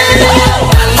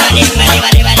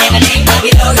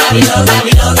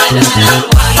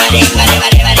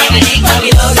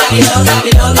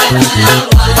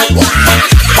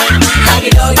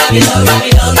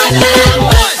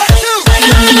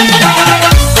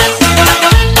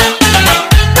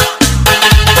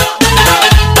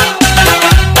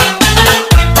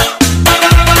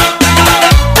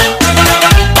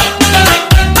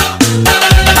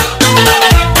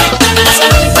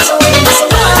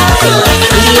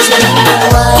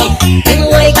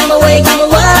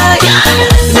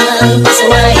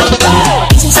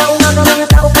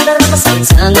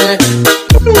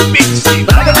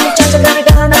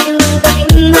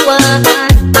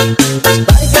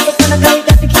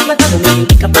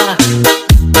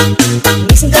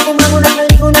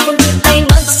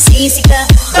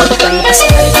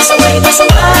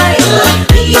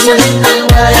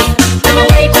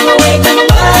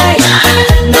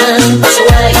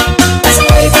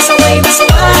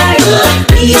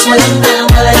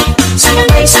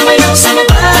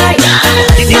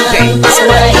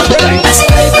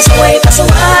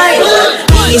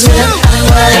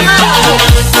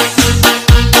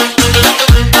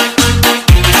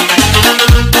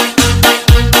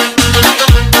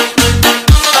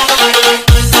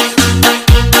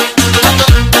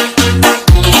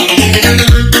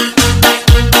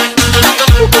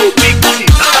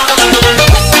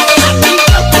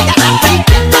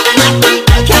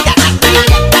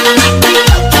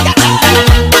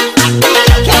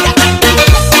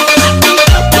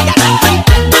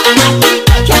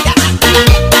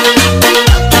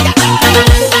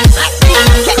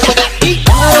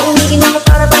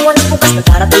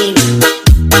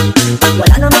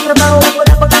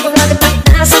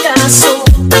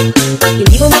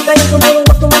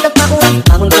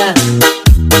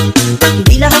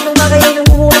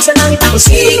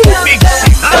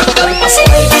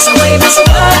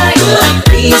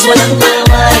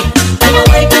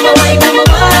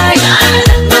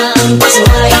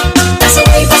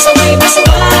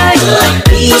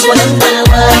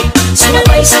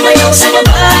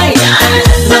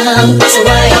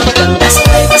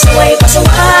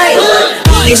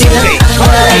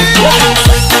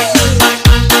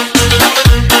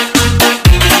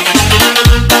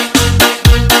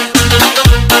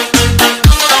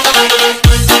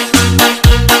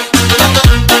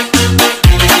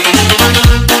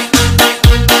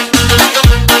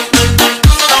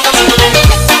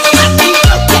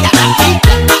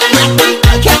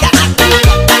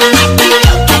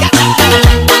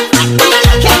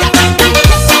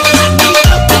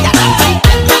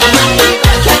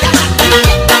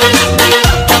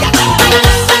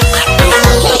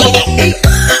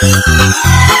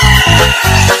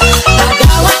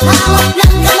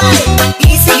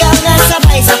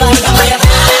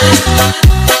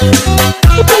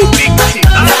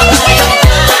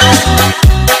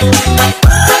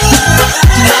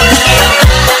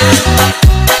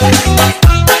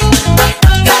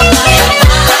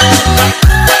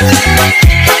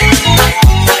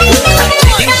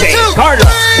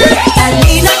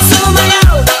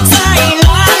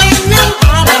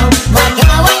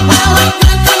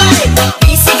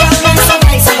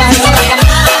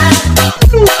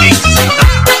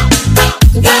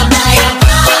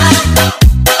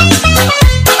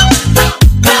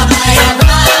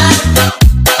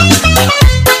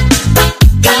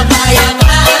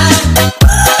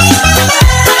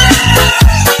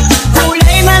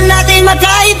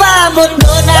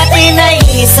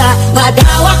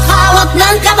 Madawak-hawak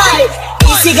ng kamay,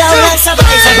 isigaw ng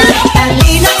sabay-sabay.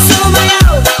 Halina't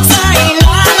sumayaw sa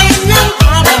ilalim ng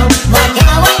araw.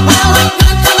 Maghawak-hawak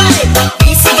ng kamay,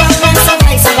 isigaw ng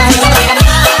sabay-sabay.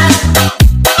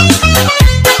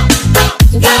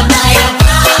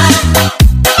 Gabayaban,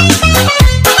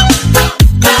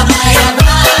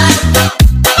 gabayaban,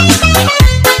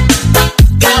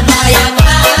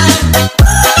 gabayaban.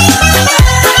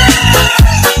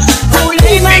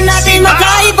 Kulay man natin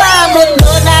magkaiba,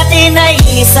 mundo natin ay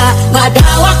isa.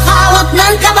 Madawak-hawak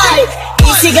ng kamay,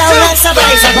 isigaw ng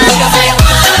sabay-sabay.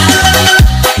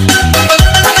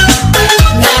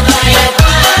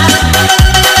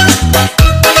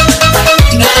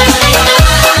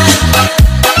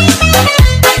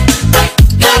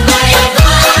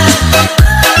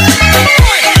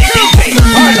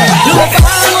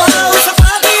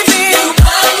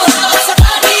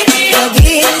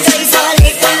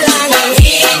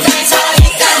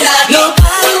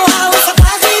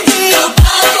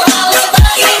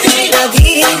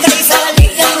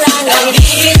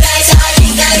 Guys,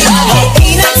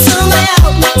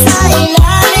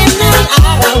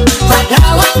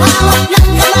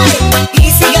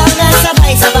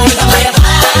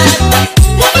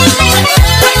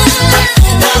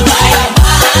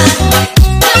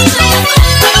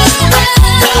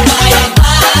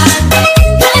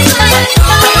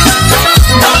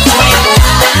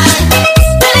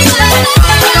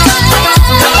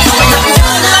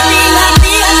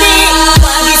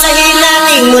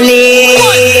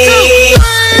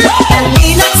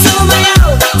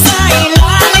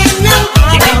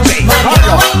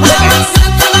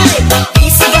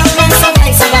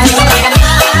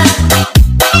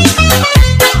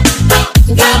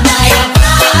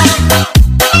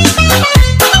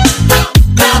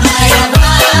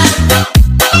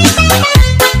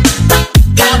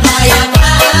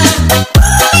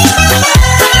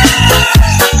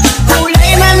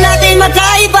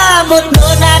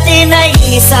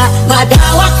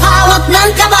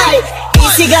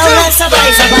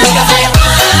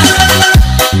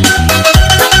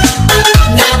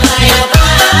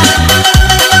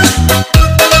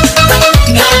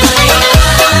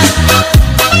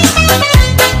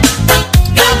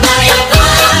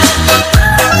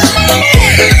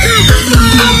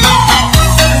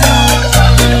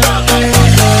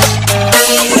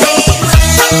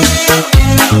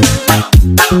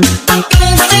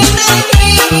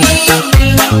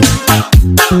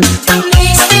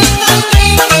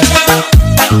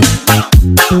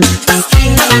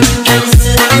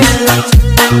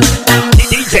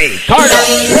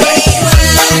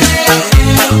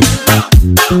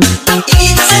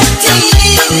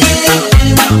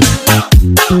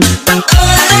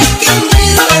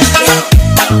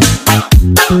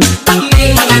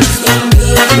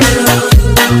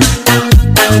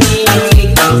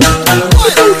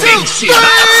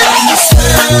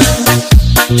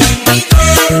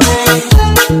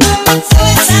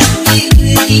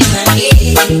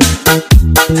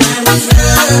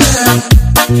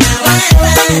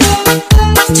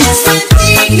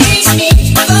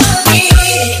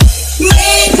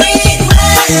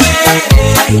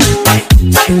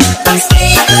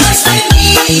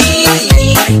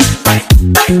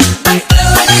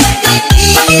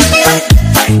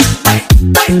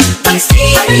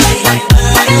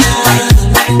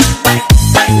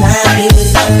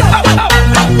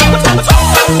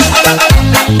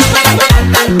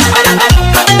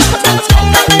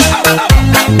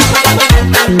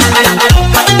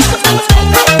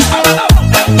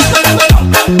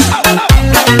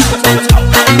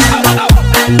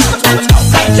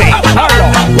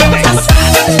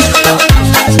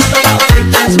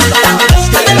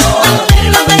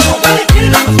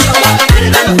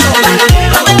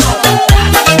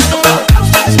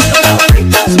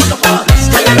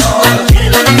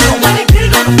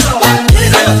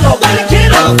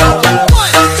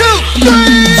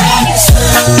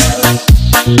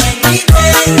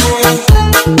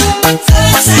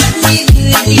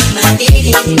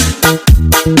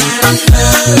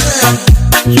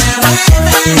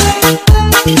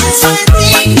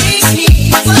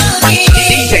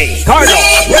 DJ Carlo,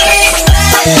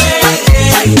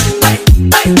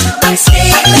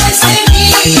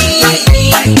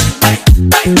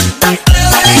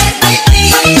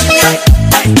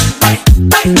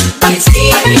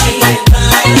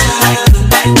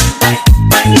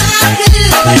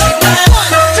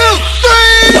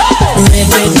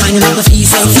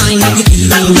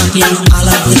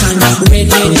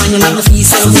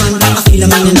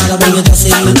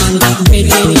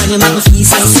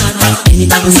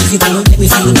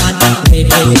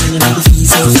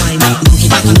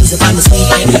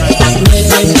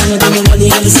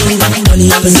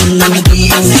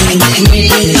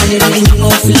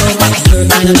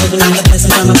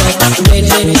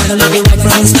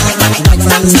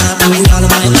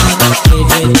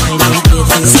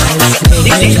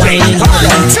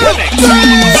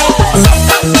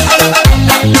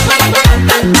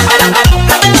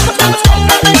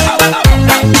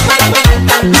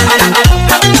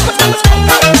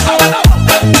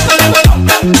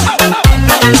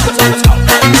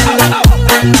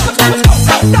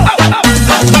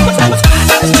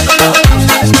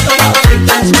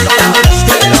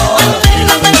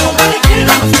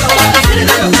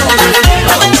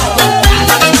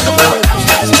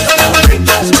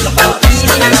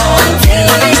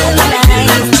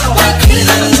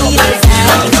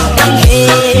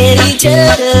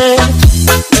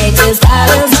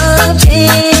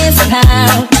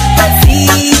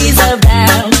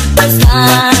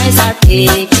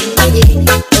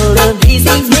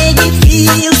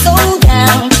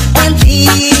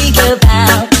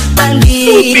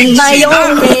 my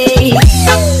own way.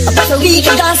 A better we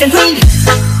can dance and drink.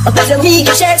 A better we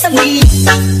can share some weed.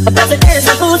 A better there's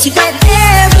a food to get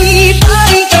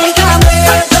everybody can come.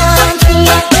 Welcome to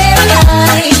my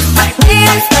paradise.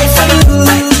 Where's life so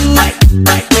blue?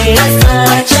 Where's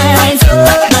sunshine so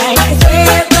bright?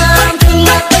 Welcome to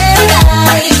my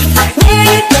paradise.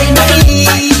 Where can we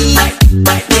be?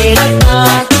 Where the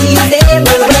party's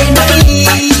never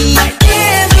ending.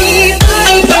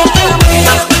 Everybody can come.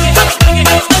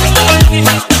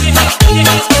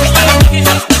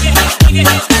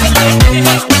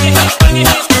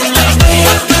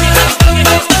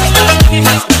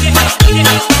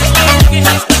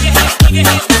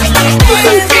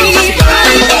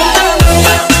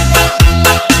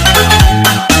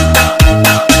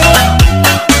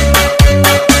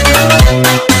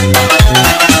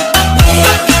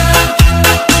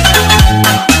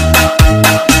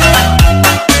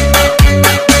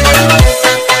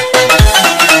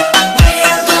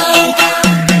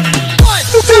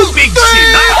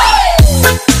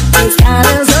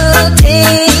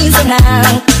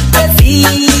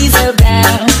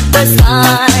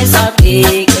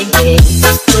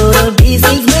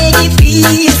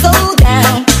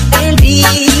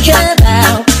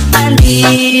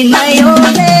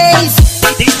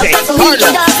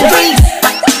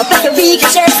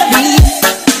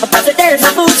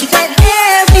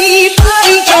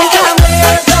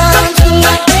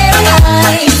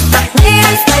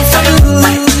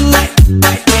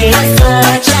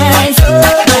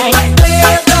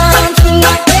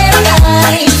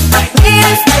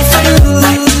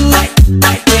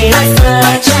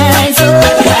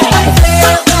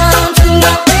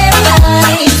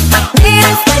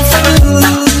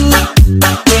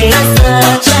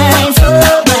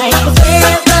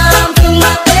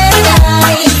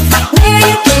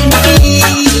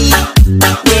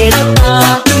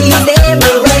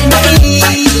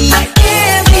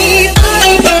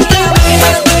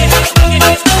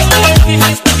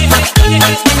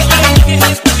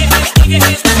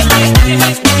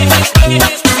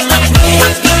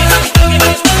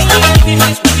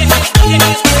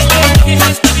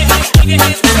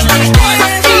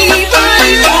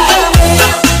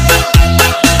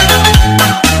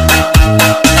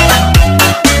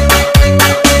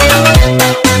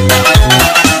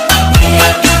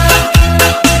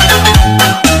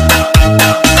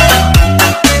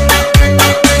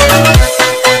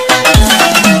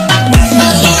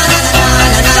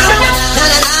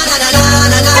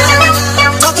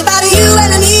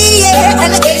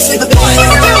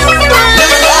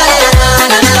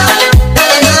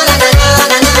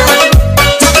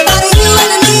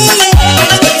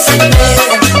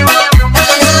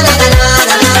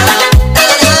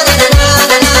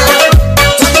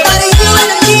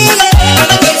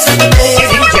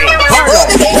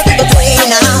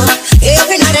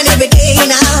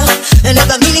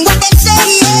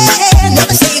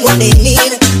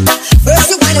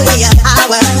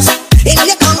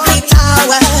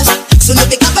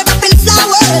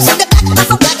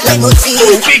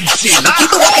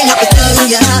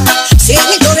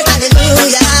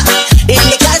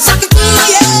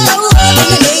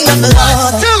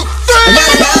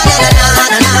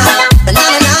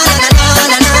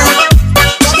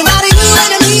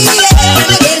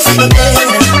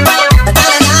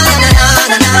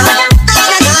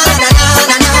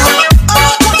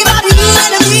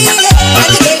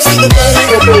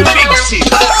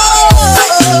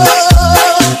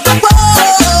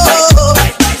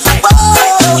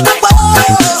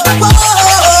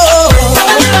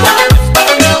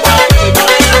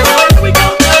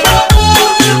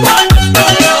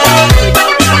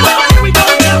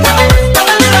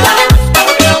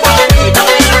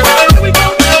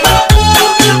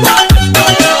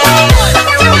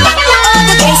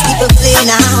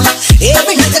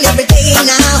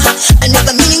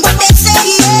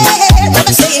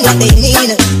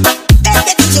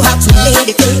 They teach you how to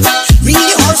meditate.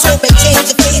 Really also may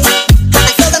change your fate. I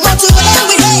feel the more to it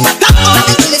we hate. Come on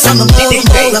and give me some more.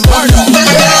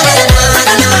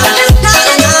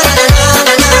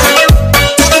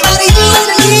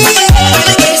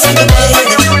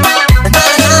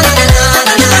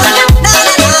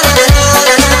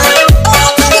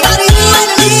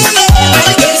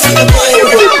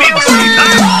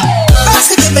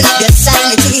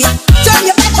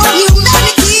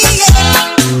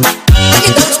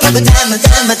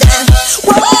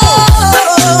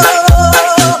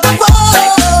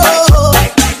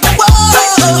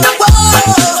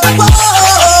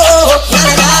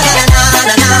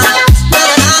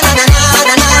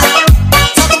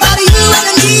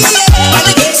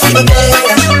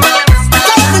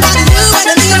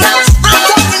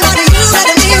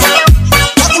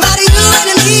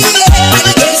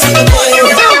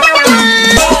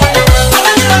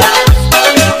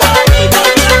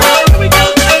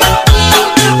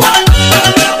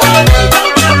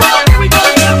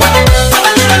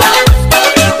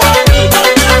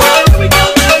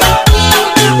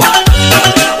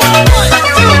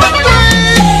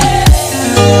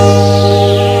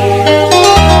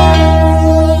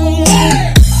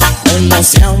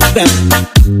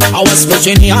 I was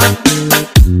Virginia,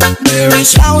 there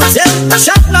is mountain,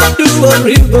 shot not to a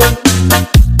river.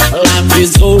 Life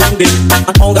is holding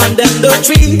among them the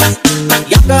trees.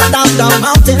 Younger down the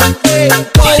mountain,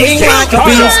 going like a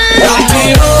breeze.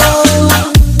 Country road,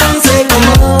 take me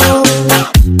home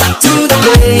to the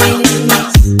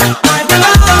place I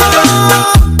belong.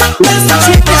 Let's the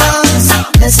chickens,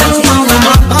 let's move on to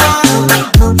mama.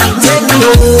 Take me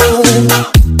home,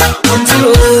 country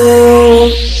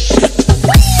road.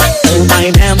 My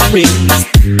memories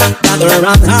gather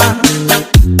around her.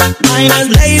 Mine has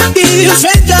lady,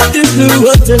 stranger to the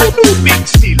water.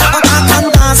 I can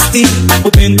nasty,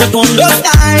 open the thunder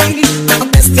sky.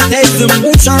 Investigate the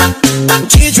motion,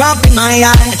 teardrop in my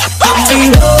eye. Country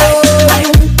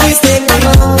road, please take me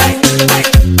home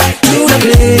to the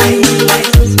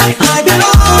place I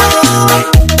belong.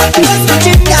 Let's go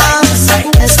chickens,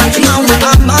 let's go down with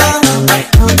mama.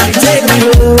 Take me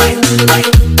home,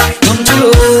 country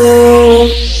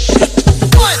road.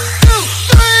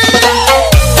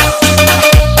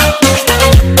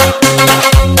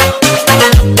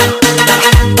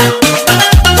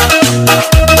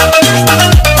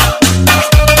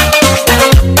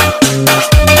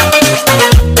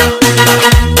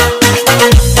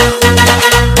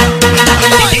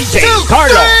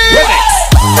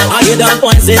 The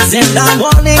voices in the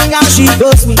morning, now she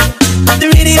goes me. The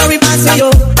radio reminds me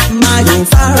of my home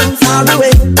far, far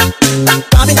away.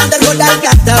 Coming on the road, I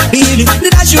got the feeling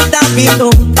that I should have been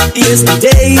home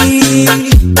yesterday.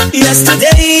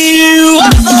 Yesterday, oh,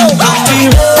 country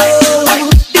road,